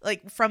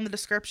from the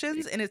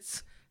descriptions, and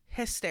it's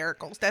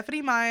hysterical.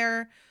 Stephanie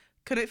Meyer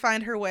couldn't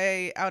find her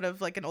way out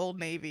of like an Old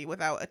Navy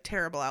without a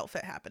terrible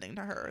outfit happening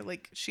to her.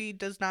 Like, she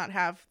does not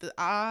have the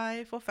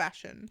eye for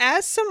fashion.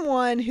 As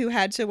someone who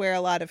had to wear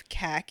a lot of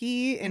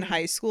khaki in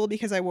high school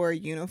because I wore a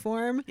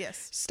uniform,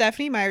 Yes.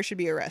 Stephanie Meyer should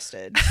be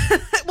arrested.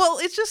 Well,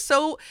 it's just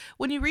so,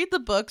 when you read the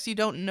books, you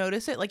don't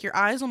notice it. Like, your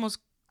eyes almost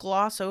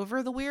gloss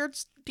over the weird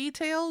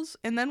details.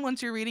 And then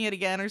once you're reading it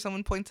again or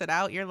someone points it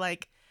out, you're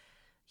like,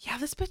 yeah,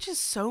 this bitch is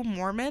so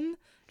Mormon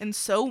and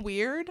so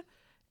weird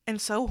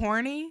and so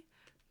horny.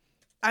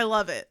 I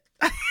love it.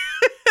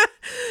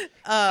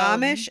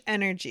 Amish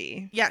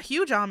energy. Yeah,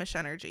 huge Amish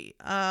energy.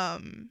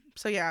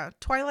 So yeah,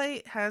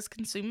 Twilight has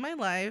consumed my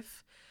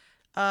life.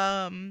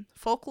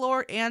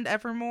 Folklore and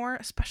Evermore,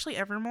 especially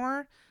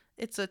Evermore.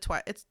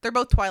 They're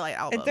both Twilight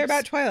albums. They're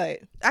about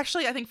Twilight.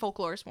 Actually, I think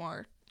Folklore is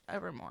more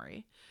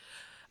Evermore-y.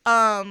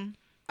 I'm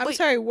Wait.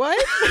 sorry,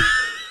 what?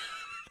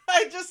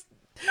 I just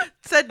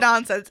said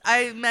nonsense.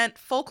 I meant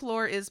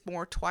Folklore is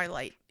more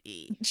Twilight-y.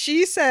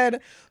 She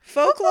said,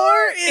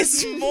 folklore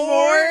is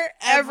more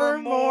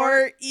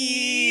Evermore-y.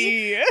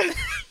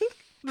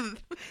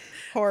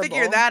 Horrible.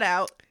 Figure that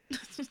out.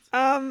 Do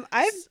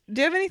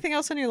you have anything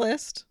else on your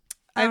list?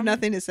 I have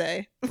nothing to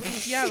say.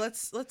 Yeah,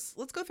 let's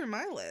go through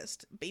my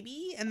list,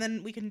 baby, and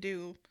then we can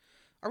do.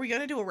 Are we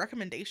gonna do a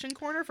recommendation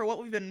corner for what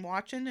we've been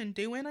watching and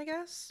doing? I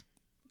guess,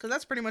 because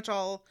that's pretty much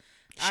all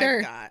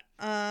Sure. I've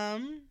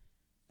got.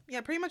 Yeah,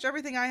 pretty much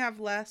everything I have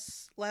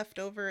left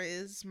over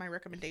is my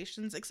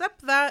recommendations,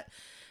 except that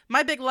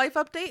my big life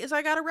update is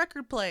I got a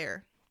record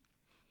player.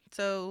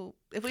 So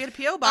if we had a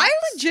PO box, I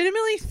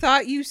legitimately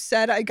thought you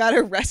said I got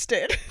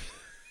arrested.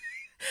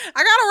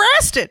 I got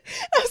arrested.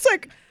 I was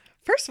like,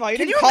 first of all, you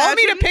Can didn't you call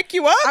me to imagine- pick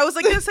you up? I was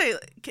like gonna say,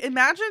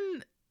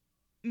 imagine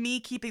me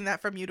keeping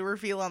that from you to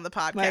reveal on the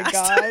podcast. My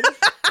God.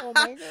 Oh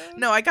my God.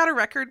 No, I got a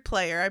record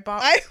player. I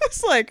bought I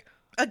was like,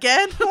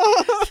 again.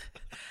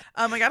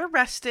 I got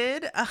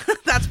arrested.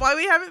 That's why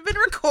we haven't been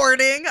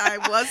recording. I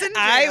was in jail.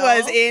 I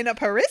was in a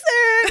prison.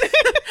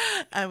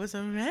 I was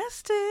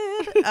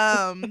arrested.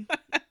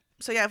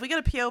 So yeah, if we get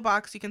a PO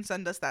box, you can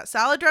send us that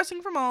salad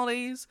dressing from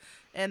Aldi's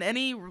and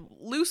any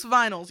loose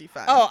vinyls you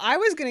find. Oh, I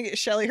was gonna get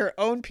Shelly her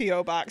own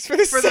PO box for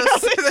the for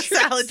the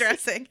salad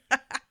dressing.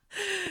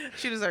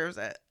 She deserves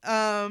it.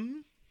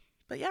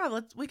 But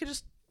yeah, we could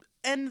just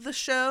end the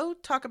show,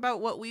 talk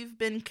about what we've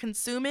been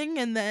consuming,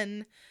 and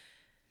then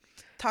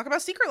talk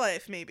about Secret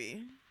Life,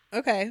 maybe.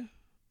 Okay.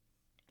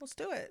 Let's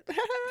do it.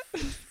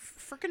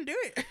 Freaking do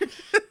it.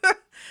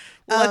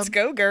 Let's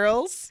go,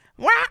 girls.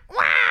 Wah, wah,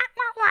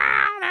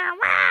 wah, wah,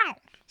 wah.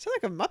 Sound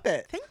like a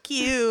Muppet. Thank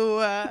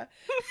you.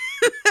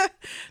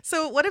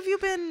 So what have you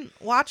been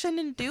watching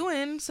and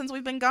doing since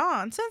we've been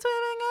gone? Besides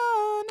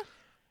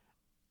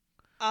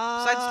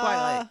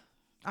Twilight,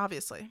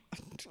 obviously.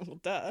 Well,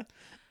 duh.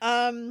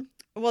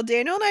 Well,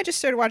 Daniel and I just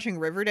started watching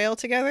Riverdale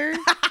together.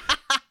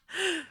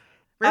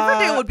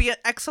 Riverdale would be an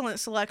excellent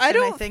selection,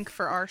 I think,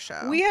 for our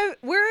show.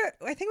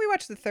 I think we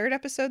watched the 3rd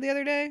episode the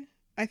other day,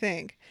 I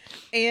think.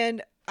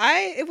 And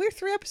we're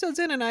 3 episodes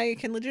in and I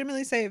can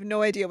legitimately say I have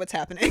no idea what's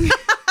happening.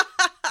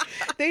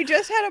 They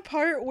just had a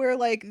part where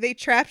like they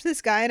trapped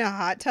this guy in a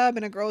hot tub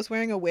and a girl was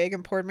wearing a wig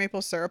and poured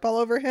maple syrup all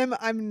over him.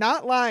 I'm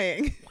not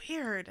lying.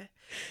 Weird.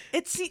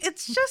 It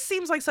just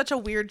seems like such a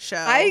weird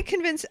show. I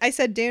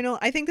said, Daniel,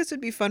 I think this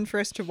would be fun for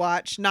us to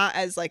watch, not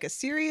as like a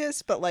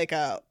serious, but like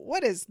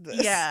what is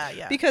this?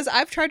 Yeah. Because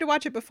I've tried to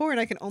watch it before and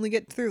I can only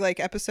get through like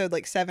episode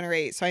like 7 or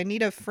 8. So I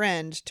need a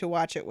friend to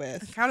watch it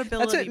with.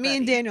 Accountability. That's what me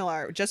and buddy. Daniel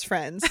are, just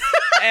friends.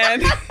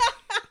 and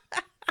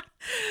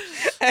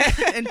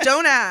And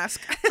don't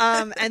ask.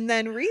 and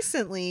then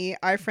recently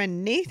our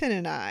friend Nathan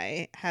and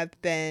I have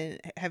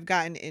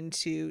gotten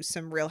into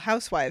some Real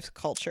Housewives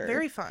culture.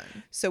 Very fun.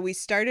 So we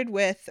started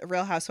with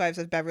Real Housewives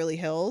of Beverly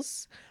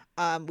Hills.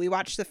 We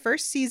watched the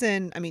first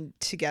season,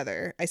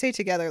 together. I say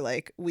together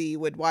like we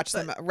would watch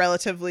them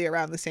relatively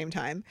around the same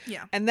time.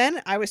 Yeah. And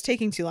then I was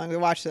taking too long to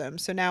watch them.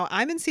 So now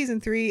I'm in season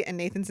 3 and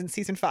Nathan's in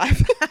season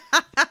 5.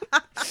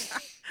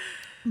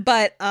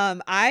 But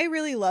I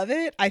really love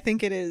it. I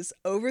think it is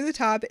over the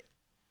top.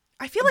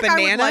 I feel like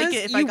I would like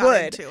it if I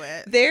got into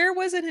it. There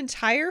was an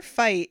entire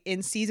fight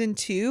in season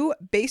 2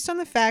 based on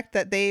the fact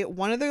that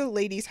one of the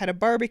ladies had a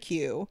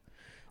barbecue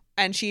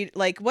and she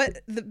like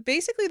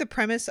basically the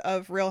premise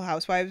of Real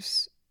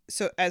Housewives,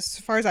 so as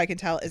far as I can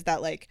tell, is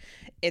that like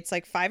it's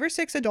like 5 or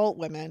 6 adult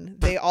women.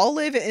 They all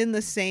live in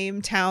the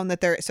same town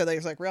that they're, so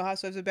there's like Real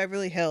Housewives of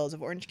Beverly Hills,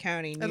 of Orange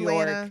County, New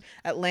York,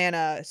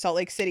 Atlanta, Salt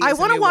Lake City. I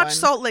want to watch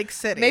Salt Lake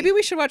City. Maybe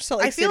we should watch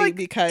Salt Lake I feel City like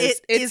because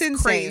it it's is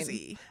insane.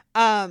 crazy.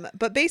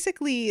 But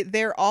basically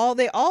they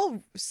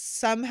all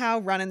somehow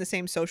run in the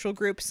same social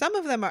group. Some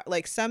of them are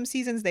like, some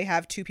seasons they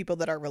have 2 people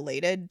that are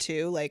related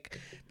too, like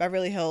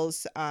Beverly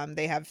Hills,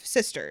 they have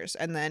sisters,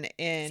 and then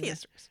in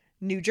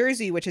New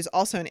Jersey, which is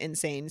also an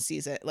insane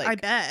season, like I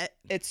bet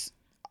it's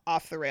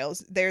off the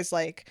rails. There's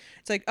like,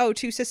 it's like, oh,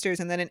 2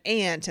 sisters and then an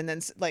aunt, and then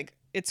like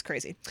it's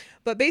crazy.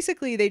 But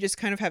basically they just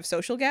kind of have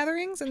social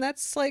gatherings, and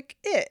that's like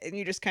it, and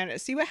you just kind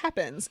of see what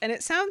happens. And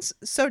it sounds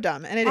so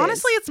dumb, and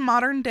honestly it's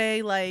modern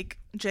day like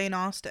Jane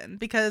Austen,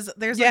 because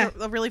there's like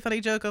a really funny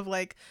joke of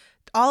like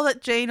all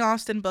that Jane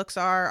Austen books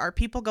are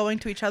people going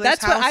to each other's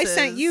houses. That's what I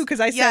sent you, because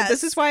I said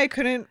this is why I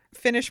couldn't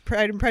finish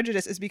Pride and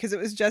Prejudice, is because it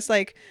was just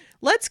like,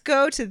 let's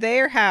go to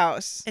their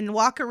house and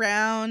walk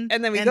around,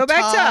 and then we go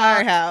back to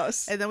our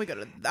house, and then we go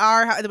to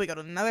our house, and then we go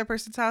to another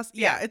person's house.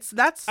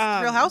 That's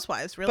Real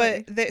Housewives,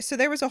 really. But so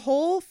there was a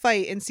whole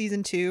fight in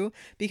season 2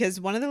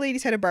 because one of the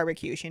ladies had a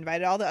barbecue. She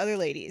invited all the other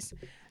ladies.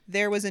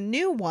 There was a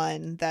new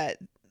one that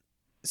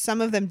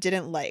some of them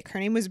didn't like. Her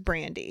name was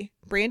Brandy.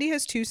 Brandy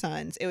has 2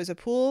 sons. It was a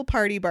pool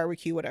party,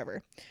 barbecue,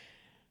 whatever.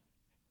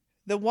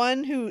 The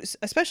one who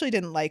especially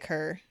didn't like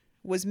her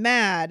was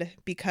mad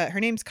because her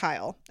name's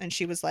Kyle, and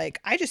she was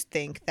like, I just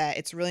think that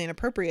it's really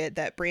inappropriate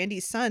that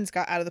Brandy's sons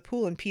got out of the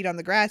pool and peed on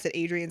the grass at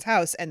Adrian's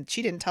house, and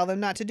she didn't tell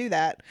them not to do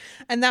that.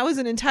 And that was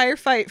an entire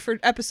fight for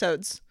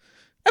episodes.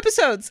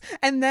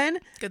 And then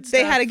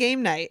they had a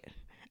game night,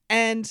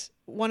 and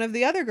one of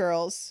the other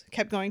girls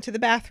kept going to the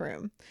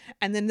bathroom,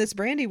 and then this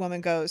Brandy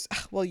woman goes,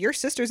 well, your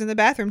sister's in the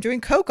bathroom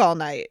doing coke all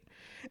night.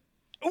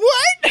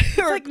 What?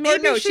 Like,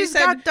 maybe she's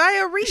got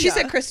diarrhea. She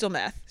said crystal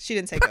meth. She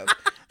didn't say coke.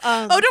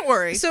 Oh, don't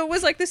worry. So it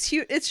was like this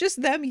huge, it's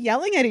just them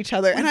yelling at each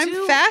other, and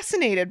I'm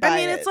fascinated by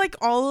it. It's like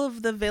all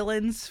of the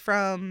villains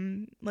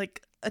from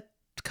like a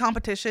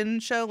competition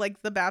show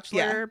like The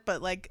Bachelor,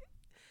 but like,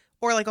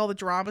 or like all the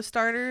drama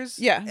starters.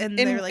 Yeah. And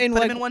they're like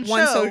put them in one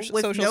show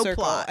with social no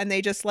circle, plot. and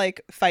they just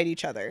like fight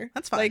each other.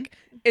 That's fun. Like,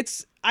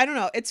 it's, I don't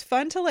know, it's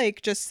fun to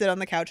like just sit on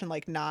the couch and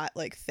like not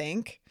like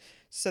think.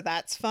 So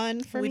that's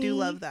fun for me. We do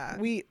love that.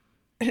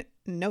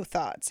 No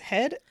thoughts.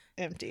 Head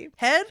empty.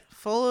 Head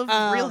full of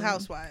Real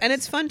Housewives. And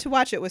it's fun to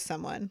watch it with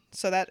someone.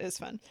 So that is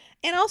fun.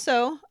 And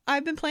also,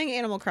 I've been playing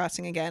Animal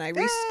Crossing again.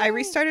 I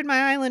restarted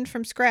my island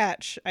from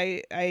scratch.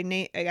 I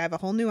have a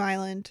whole new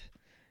island.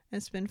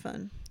 It's been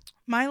fun.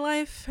 My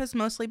life has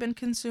mostly been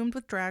consumed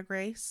with Drag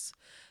Race.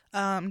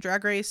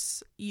 Drag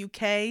Race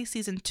UK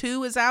season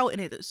 2 is out,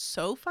 and it is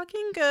so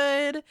fucking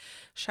good.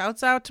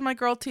 Shouts out to my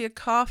girl Tia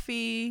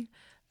Coffee.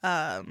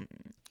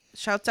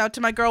 Shouts out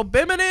to my girl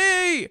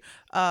Bimini.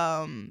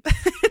 I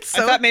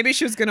thought maybe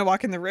she was gonna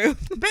walk in the room.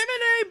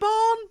 Bimini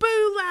Bon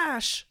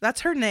Boulash.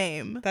 That's her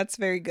name. That's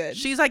very good.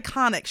 She's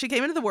iconic. She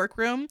came into the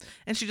workroom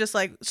and she just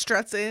like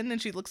struts in, and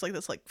she looks like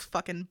this like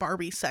fucking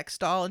Barbie sex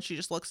doll, and she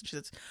just looks and she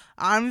says,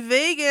 I'm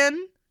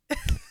vegan.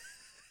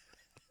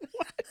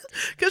 What?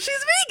 Because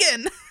she's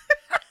vegan.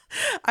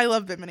 I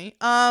love Bimini.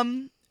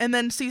 And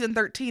then season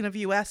 13 of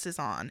US is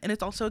on, and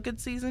it's also a good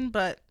season,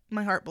 but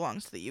my heart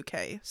belongs to the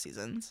UK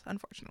seasons,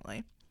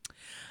 unfortunately.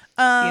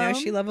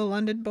 She love a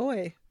London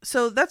boy.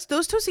 So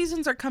those 2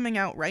 seasons are coming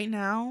out right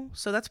now.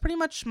 So that's pretty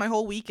much my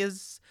whole week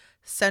is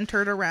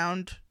centered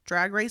around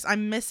Drag Race.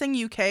 I'm missing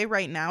UK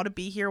right now to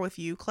be here with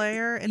you,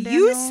 Claire and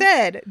Daniel. You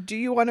said, do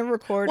you want to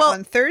record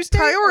on Thursday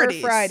or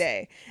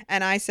Friday?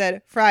 And I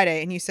said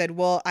Friday, and you said,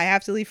 well, I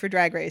have to leave for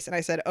Drag Race. And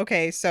I said,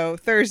 okay, so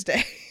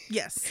Thursday.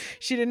 Yes.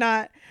 She did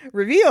not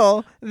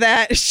reveal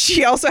that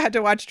she also had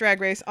to watch Drag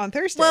Race on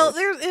Thursday. Well,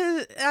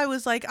 I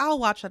was like, I'll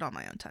watch it on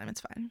my own time.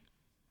 It's fine.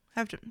 I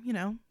have to,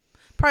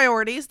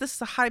 priorities. This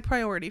is a high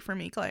priority for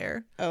me,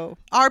 Claire. Oh.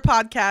 Our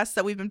podcast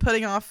that we've been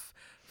putting off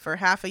for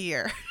half a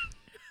year.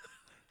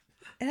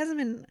 It hasn't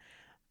been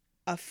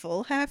a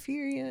full half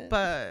year yet,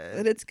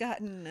 but it's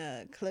gotten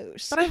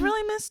close. But I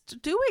really missed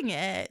doing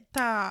it.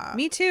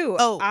 Me too.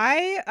 Oh,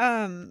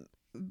 I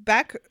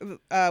back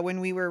when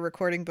we were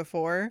recording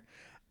before,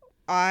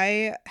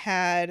 I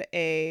had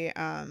a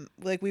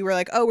we were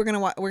like, oh, we're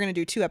gonna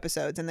do 2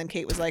 episodes, and then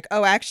Kate was like,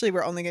 oh, actually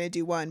we're only gonna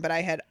do 1, but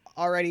I had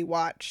already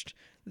watched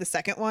the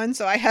second one,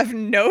 so I have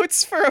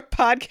notes for a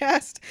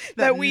podcast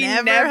that we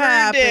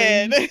never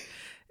did.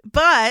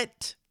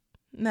 But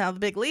now the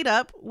big lead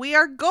up, we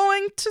are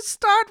going to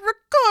start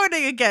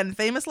recording again.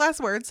 Famous last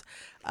words.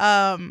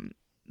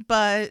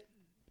 But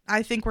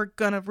I think we're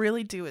gonna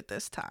really do it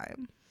this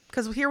time,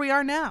 because here we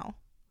are now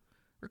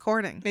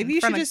recording. Maybe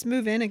you should just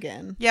move in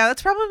again. Yeah,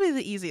 that's probably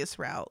the easiest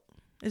route,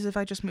 is if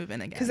I just move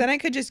in again. Because then I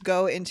could just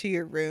go into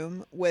your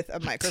room with a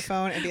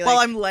microphone and be like, while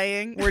I'm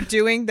laying, we're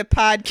doing the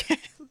podcast.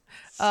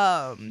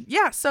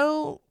 Yeah,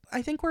 so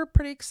I think we're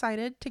pretty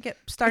excited to get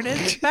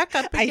started back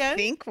up again. I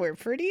think we're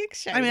pretty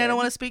excited. I mean, I don't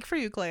want to speak for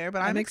you, Claire,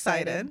 but I'm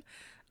excited.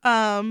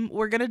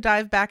 We're gonna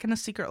dive back into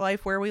Secret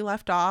Life where we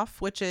left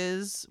off, which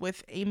is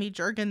with Amy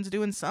Jurgens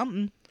doing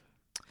something.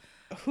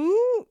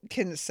 Who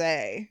can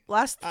say?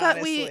 Where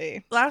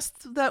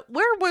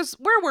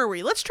were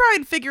we? Let's try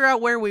and figure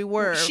out where we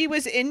were. She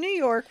was in New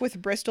York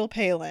with Bristol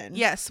Palin.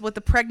 Yes, with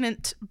the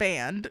pregnant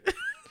band.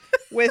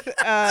 With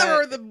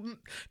or the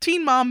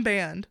teen mom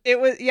band. do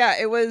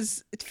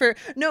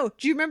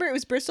you remember it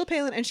was Bristol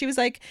Palin and she was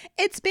like,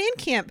 it's band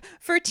camp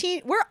for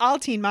we're all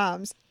teen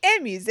moms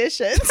and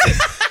musicians.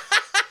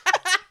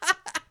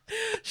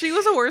 She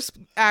was a worse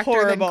actor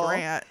Horrible. than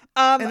Grant.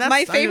 And that's My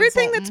not favorite even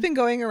thing Fulton. that's been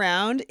going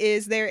around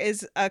is there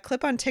is a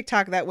clip on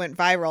TikTok that went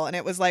viral and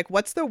it was like,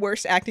 what's the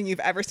worst acting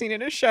you've ever seen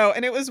in a show?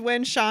 And it was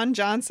when Sean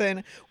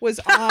Johnson was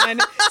on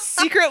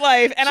Secret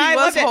Life and She I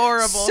was loved it.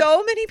 horrible.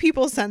 So many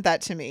people sent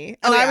that to me.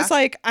 And Oh, I yeah. was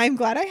like, I'm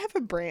glad I have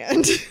a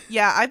brand.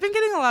 Yeah, I've been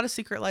getting a lot of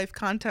Secret Life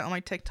content on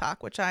my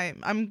TikTok, which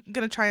I'm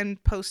gonna try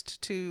and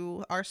post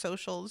to our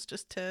socials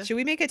just to. Should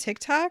we make a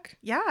TikTok?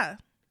 Yeah,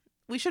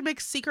 we should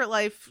make Secret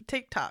Life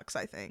TikToks.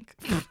 I think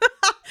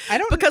I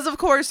don't because of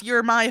course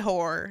 "You're My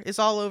Whore" is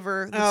all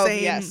over the Oh,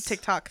 same yes.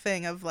 TikTok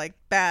thing of like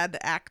bad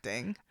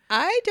acting.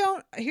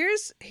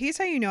 Here's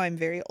how you know I'm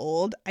very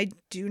old. I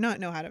do not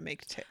know how to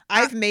make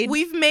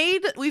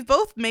We've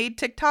both made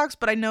TikToks,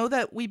 but I know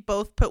that we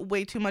both put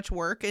way too much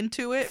work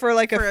into it For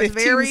like a 15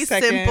 very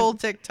second- simple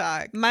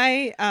TikTok.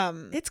 my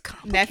It's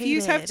complicated.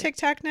 nephews have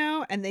TikTok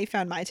now and they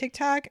found my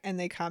TikTok and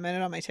they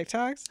commented on my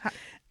TikToks.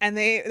 And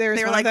there was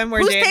They were one like, of them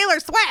where "Who's Dan- Taylor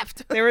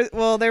Swift?"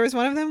 there was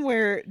one of them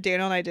where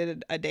Daniel and I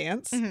did a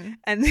dance Mhm.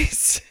 and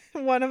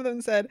one of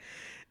them said,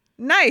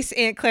 "Nice,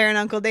 Aunt Claire and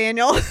Uncle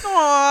Daniel."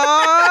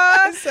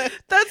 Aww, So,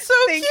 that's so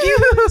thank cute.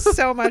 you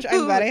so much.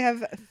 I'm glad I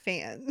have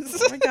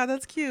fans. Oh my god,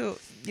 that's cute.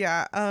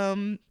 Yeah.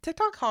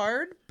 TikTok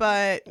hard,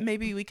 but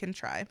maybe we can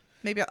try.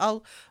 Maybe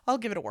I'll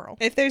give it a whirl.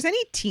 If there's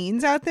any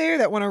teens out there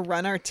that want to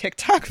run our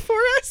TikTok for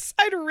us,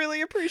 I'd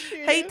really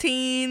appreciate Hey it.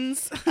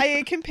 teens.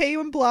 I can pay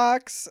you in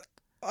blocks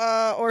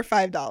or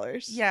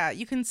 $5. Yeah,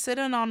 you can sit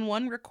in on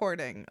one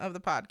recording of the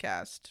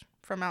podcast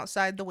from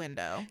outside the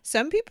window.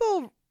 Some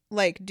people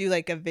like do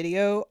like a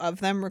video of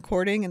them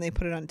recording and they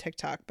put it on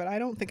TikTok, but I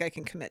don't think I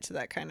can commit to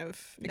that kind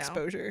of No.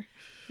 exposure.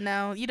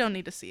 No, you don't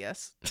need to see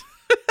us.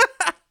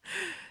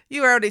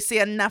 You already see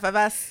enough of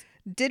us.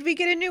 Did we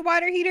get a new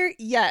water heater?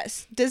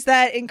 Yes. Does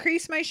that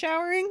increase my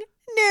showering?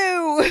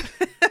 No.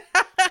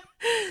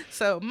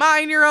 So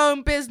mind your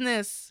own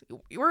business.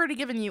 We're already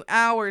giving you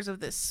hours of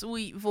this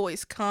sweet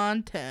voice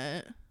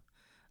content.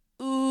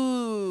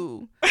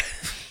 Ooh.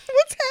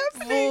 What's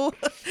happening?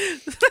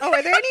 Oh,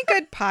 are there any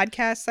good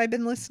podcasts I've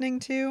been listening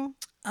to?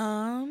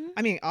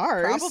 I mean,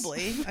 ours.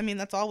 Probably. I mean,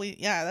 that's all we.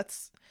 Yeah,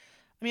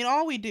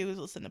 all we do is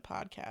listen to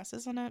podcasts,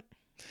 isn't it?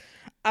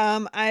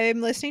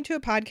 I'm listening to a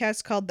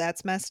podcast called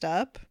That's Messed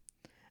Up.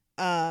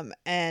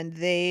 And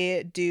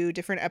they do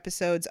different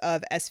episodes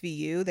of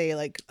SVU. They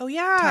like Oh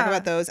yeah. talk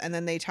about those, and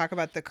then they talk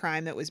about the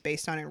crime that was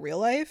based on in real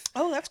life.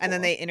 Oh, that's cool. And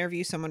then they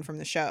interview someone from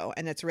the show,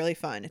 and it's really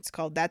fun. It's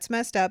called That's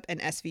Messed Up, an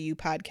SVU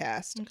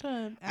podcast.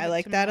 Okay, I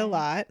like that a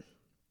lot.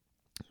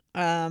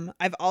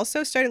 I've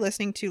also started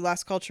listening to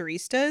Las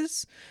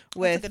Culturistas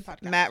with good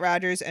podcast. Matt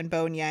Rogers and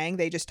Bone Yang.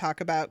 They just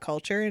talk about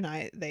culture, and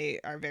they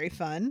are very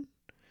fun.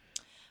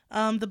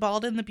 The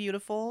Bald and the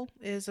Beautiful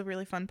is a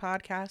really fun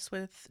podcast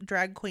with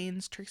drag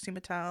queens Trixie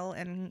Mattel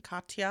and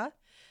Katya,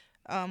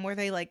 where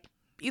they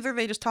either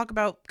they just talk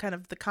about kind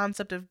of the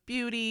concept of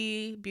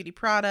beauty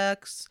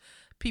products,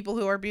 people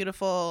who are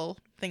beautiful,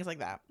 things like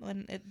that,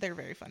 and they're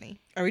very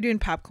funny. Are we doing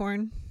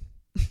popcorn?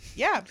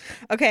 Yeah.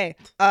 Okay.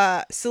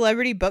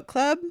 Celebrity Book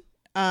Club.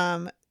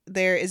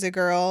 There is a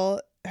girl.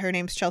 Her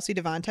name's Chelsea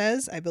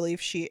Devantez. I believe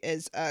she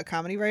is a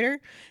comedy writer,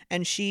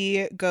 and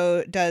she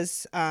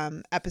does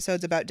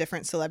episodes about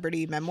different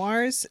celebrity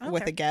memoirs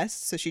with Okay. a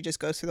guest. So she just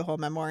goes through the whole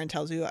memoir and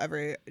tells you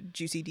every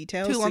juicy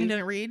details. Too So long you-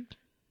 didn't read.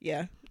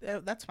 Yeah.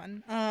 Oh, that's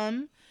fun.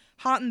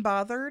 Hot and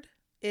Bothered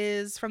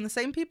is from the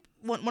same people,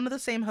 one of the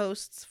same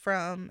hosts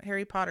from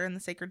Harry Potter and the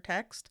Sacred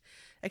Text,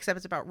 except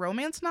it's about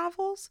romance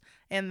novels,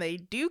 and they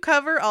do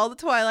cover all the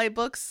Twilight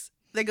books.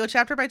 They go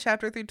chapter by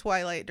chapter through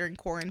Twilight during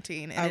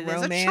quarantine, and A it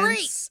romance, is a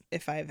treat.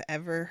 if I've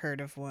ever heard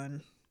of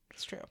one.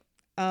 It's true.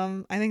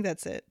 I think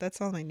that's it. That's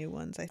all my new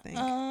ones, I think.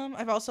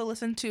 I've also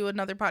listened to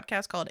another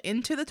podcast called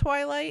Into the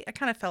Twilight. I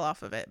kind of fell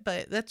off of it,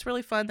 but that's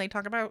really fun. They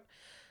talk about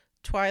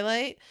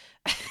Twilight.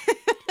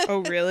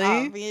 Oh, really?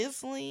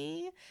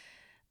 Obviously.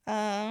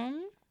 I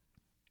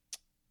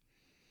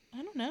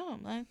don't know.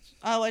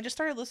 I just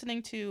started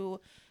listening to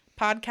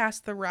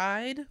Podcast The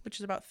Ride, which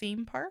is about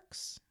theme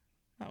parks.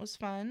 That was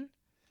fun.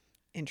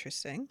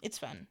 Interesting. It's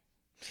fun.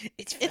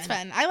 It's It's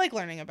fun. I like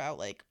learning about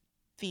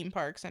theme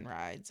parks and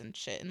rides and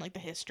shit and the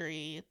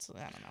history. I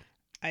don't know.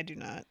 I do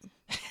not.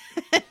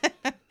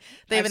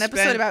 They have I've an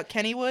episode spent- about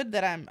Kennywood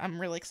that I'm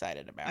really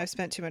excited about. I've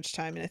spent too much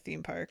time in a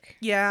theme park,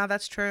 Yeah,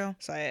 that's true.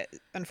 so I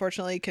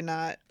unfortunately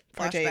cannot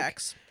partake.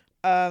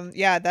 Flashbacks.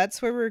 Yeah,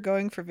 that's where we're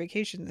going for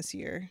vacation this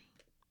year.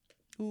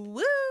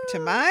 Woo! to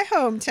my To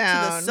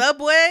hometown. the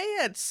Subway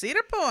at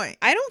Cedar Point.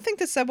 I don't think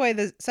the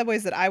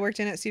subways that I worked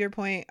in at Cedar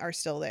Point are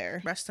still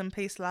there. Rest in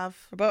peace,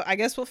 love. But I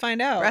guess we'll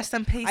find out. Rest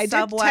in peace, I did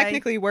Subway.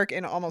 technically work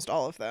in almost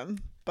all of them,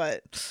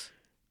 but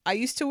I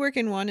used to work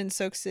in one in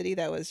Soak City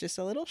that was just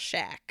a little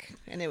shack,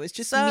 and it was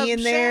just Sub me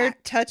in there shack.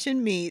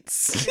 touching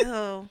meats.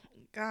 Oh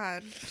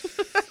God.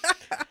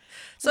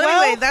 So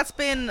Well- anyway, that's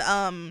been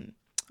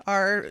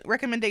our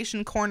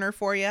recommendation corner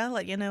for you.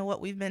 Let you know what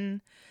we've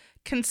been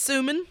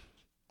consuming.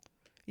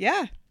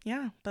 Yeah,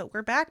 Yeah, but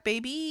we're back,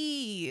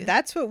 baby.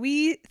 that's what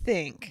we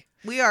think.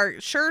 We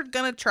are sure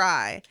gonna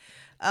try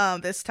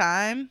this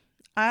time.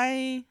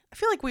 I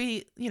feel like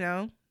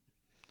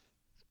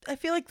I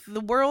feel like the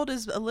world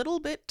is a little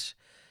bit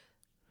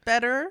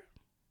better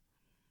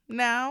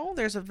now.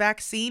 There's a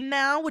vaccine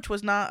now, which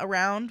was not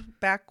around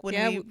back when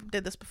Yeah, we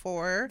did this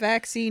before.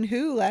 Vaccine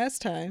who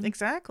last time?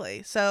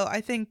 Exactly. So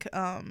I think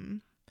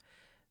and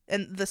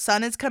the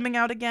sun is coming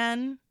out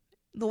again.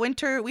 The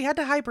winter, we had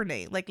to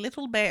hibernate like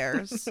little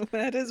bears.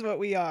 That is what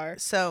we are.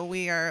 So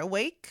we are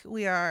awake,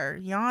 we are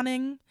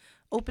yawning,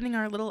 opening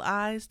our little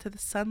eyes to the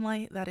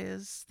sunlight that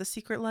is the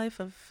secret life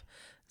of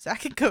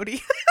Zach and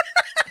Cody.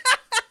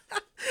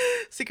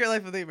 Secret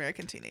life of the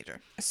American teenager.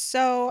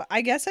 So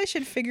I guess I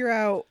should figure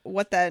out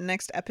what that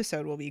next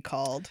episode will be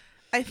called.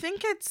 I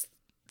think it's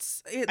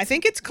I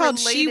think it's called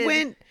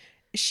related.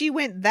 She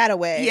Went That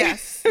Away.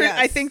 Yes, I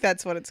yes. think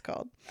that's what it's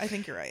called. I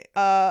think you're right.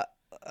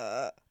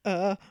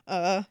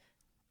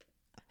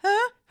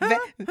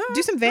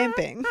 Do some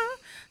vamping.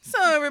 So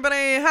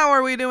everybody, how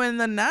are we doing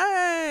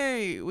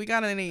tonight? We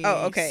got any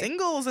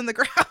singles in the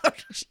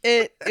crowd?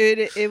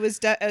 It was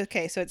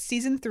okay. So it's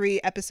season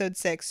 3, episode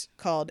 6,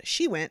 called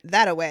 "She Went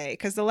That Away,"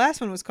 because the last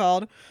one was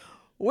called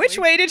 "Which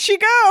Way Did She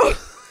Go?"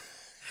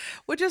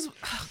 Which is,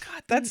 oh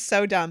God, That's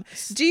so dumb.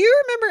 Do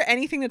you remember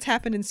anything that's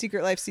happened in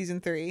Secret Life season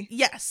 3?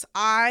 yes.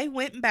 I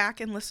went back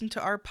and listened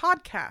to our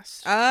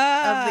podcast.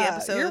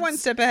 You're one episodes.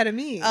 step ahead of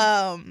me.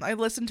 I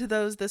listened to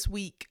those this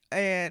week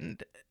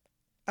and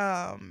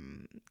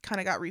kind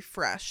of got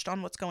refreshed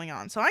on what's going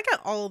on. So I got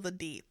all the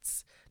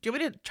deets. Do you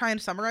want me to try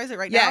and summarize it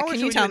right now? Can or you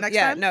should we do tell it me? next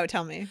Yeah, time? no,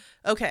 tell me.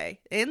 Okay.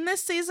 In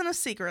this season of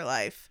Secret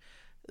Life,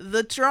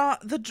 the drama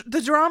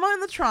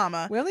and the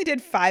trauma. We only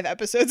did 5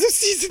 episodes of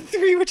season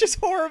 3, which is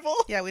horrible.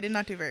 Yeah, we did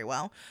not do very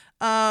well.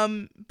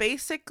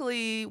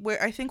 Basically,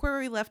 where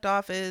we left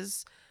off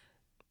is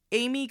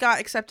Amy got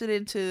accepted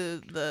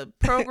into the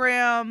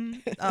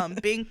program.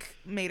 Bink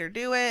made her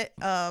do it.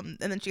 And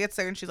then she gets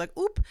there and she's like,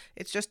 "Oop,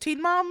 it's just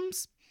teen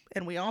moms,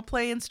 and we all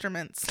play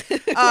instruments." We're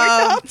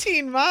all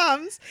teen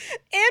moms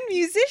and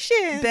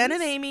musicians. Ben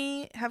and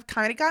Amy have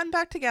kind of gotten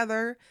back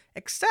together,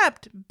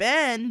 except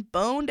Ben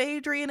boned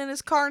Adrian in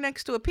his car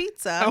next to a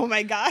pizza. Oh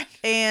my god.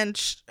 And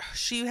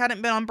she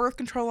hadn't been on birth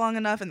control long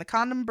enough, and the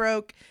condom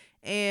broke,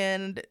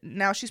 and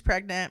now she's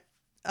pregnant.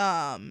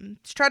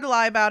 She tried to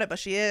lie about it, but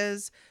she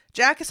is.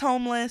 Jack is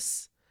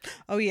homeless.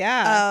 Oh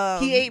yeah.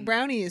 He ate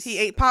brownies. He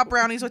ate pop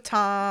brownies with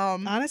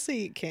Tom.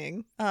 Honestly,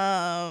 king.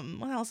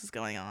 What else is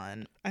going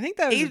on? I think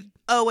that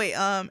was.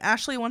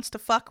 Ashley wants to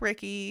fuck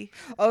Ricky.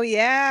 Oh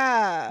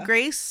yeah.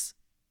 Grace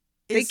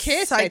They is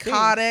kissed, I think.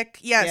 psychotic.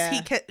 Yes,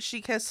 Yeah.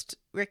 she kissed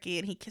Ricky,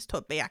 and he kissed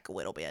her back a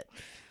little bit,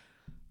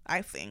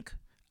 I think.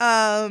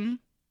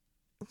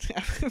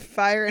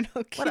 Fire and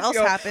I'll keep else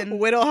your happened?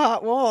 Whittle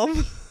hot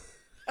warm.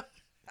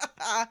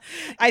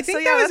 I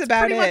think that was that's about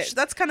pretty it. much,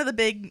 that's kind of the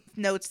big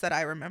notes that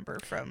I remember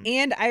from.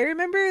 And I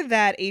remember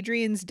that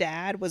Adrian's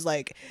dad was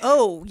like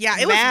Oh yeah,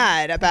 it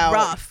mad was about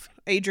rough.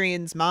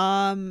 Adrian's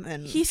mom,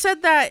 and He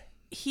said that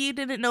he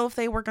didn't know if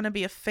they were going to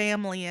be a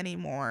family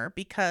anymore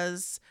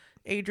because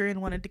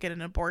Adrian wanted to get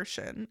an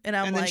abortion, and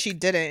I'm and like, then she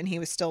did it, and he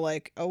was still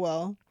like, oh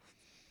well.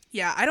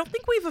 yeah, I don't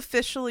think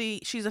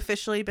she's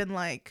officially been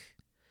like,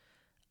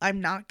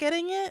 I'm not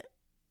getting it.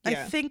 I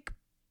Yeah. think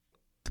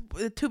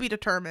to be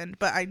determined,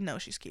 but I know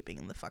she's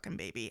keeping the fucking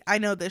baby. I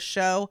know this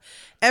show.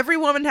 Every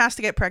woman has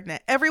to get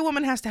pregnant. Every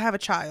woman has to have a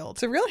child.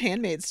 It's a real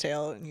Handmaid's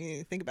Tale when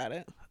you think about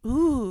it.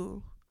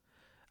 Ooh.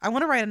 I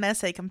want to write an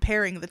essay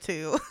comparing the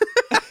two.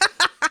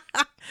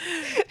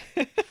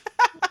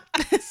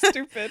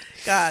 Stupid.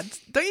 God.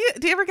 Do you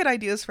ever get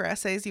ideas for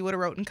essays you would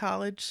have wrote in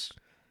college?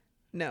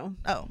 No,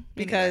 Oh, me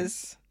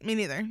because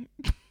neither.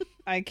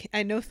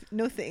 I know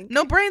no thing.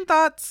 No brain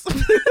thoughts.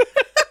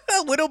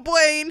 Widow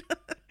brain.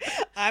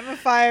 I'm a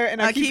fire,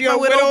 and I keep keep your my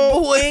widow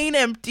widow. brain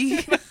empty.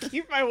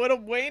 Keep my widow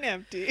brain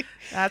empty.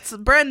 That's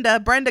Brenda.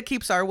 Brenda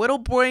keeps our widow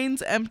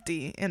brains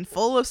empty and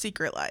full of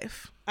secret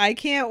life. I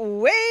can't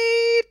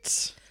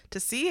wait To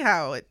see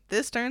how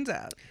this turns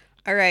out.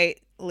 All right,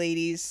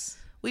 ladies.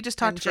 We just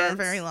talked And for a gents.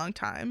 very long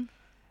time.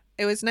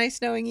 It was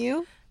nice knowing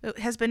you. It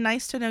has been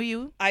nice to know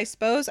you. I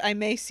suppose I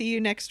may see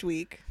you next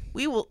week.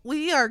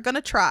 We are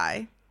gonna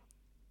try.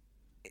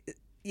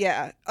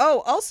 Yeah.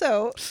 Oh,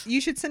 also, you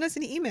should send us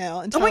an email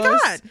and Oh tell my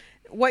us God.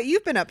 what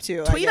you've been up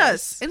to. I Tweet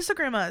guess. us,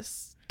 Instagram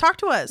us, Talk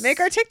to us. Make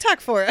our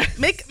TikTok for us.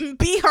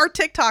 Be our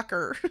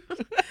TikToker.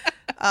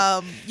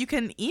 You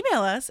can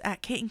email us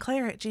at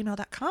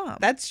kateandclaire@gmail.com.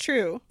 That's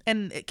true.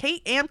 And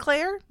Kate and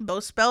Claire,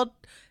 both spelled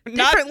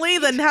Not- differently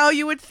than how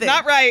you would think.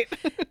 Not right.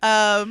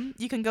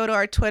 You can go to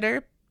our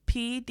Twitter,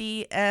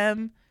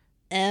 PDMMWT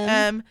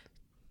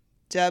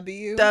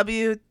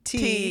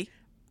MWT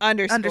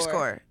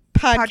underscore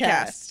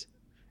podcast.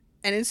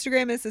 And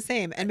Instagram is the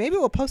same. And maybe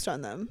we'll post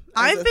on them.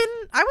 I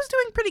was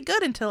doing pretty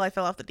good until I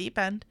fell off the deep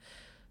end.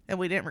 And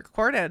we didn't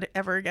record it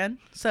ever again.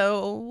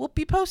 So we'll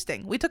be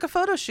posting. We took a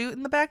photo shoot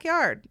in the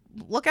backyard.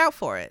 Look out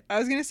for it. I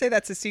was going to say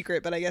that's a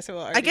secret, but I guess it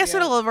will.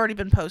 It'll have already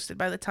been posted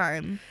by the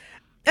time.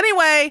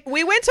 Anyway,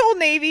 we went to Old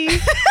Navy.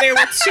 There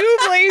were 2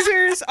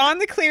 blazers on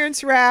the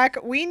clearance rack.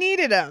 We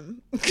needed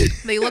them.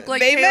 they look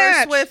like They Taylor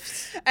match.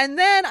 Swift's. And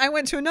then I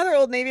went to another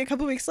Old Navy a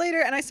couple weeks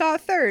later, and I saw a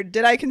third.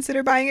 Did I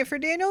consider buying it for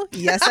Daniel?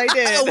 Yes, I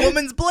did. A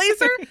woman's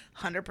blazer?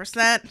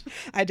 100%.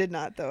 I did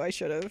not, though. I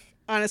should have.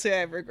 Honestly, I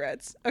have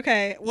regrets.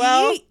 Okay,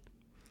 well, Yeet.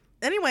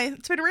 Anyway,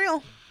 it's been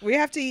real. we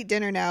have to eat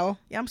dinner now.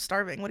 Yeah, I'm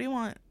starving. What do you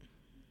want?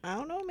 I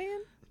don't know,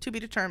 man. To be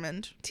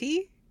determined.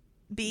 T?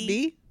 B.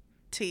 B?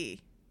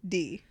 T.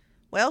 D.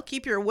 Well,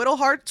 keep your whittle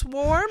hearts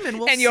warm, and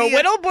we'll And see your ya-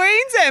 whittle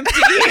brains empty.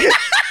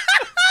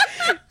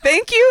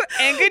 Thank you,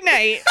 and good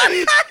night.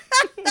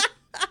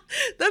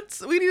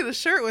 We need a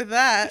shirt with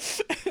that.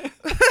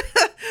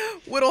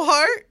 Whittle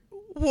heart,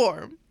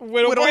 warm.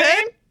 Whittle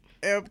head,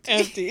 brain, empty.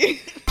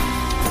 empty.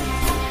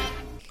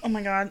 Oh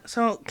my god.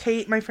 So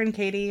Kate, my friend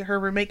Katie, her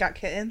roommate got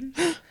kittens.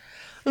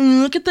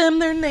 Look at them.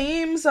 Their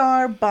names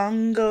are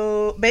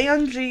Banji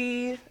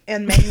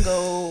and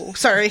Mango.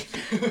 Sorry.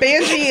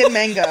 Banji and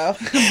Mango.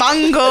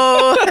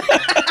 Bongo.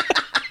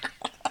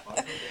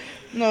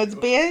 No, it's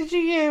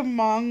Banji and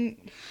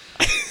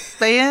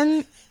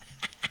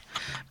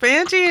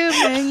Banji and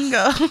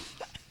Mango.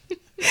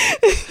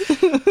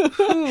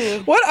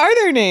 What are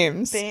their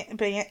names?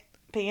 Banji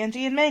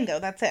and Mango.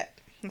 That's it.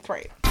 That's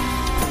right.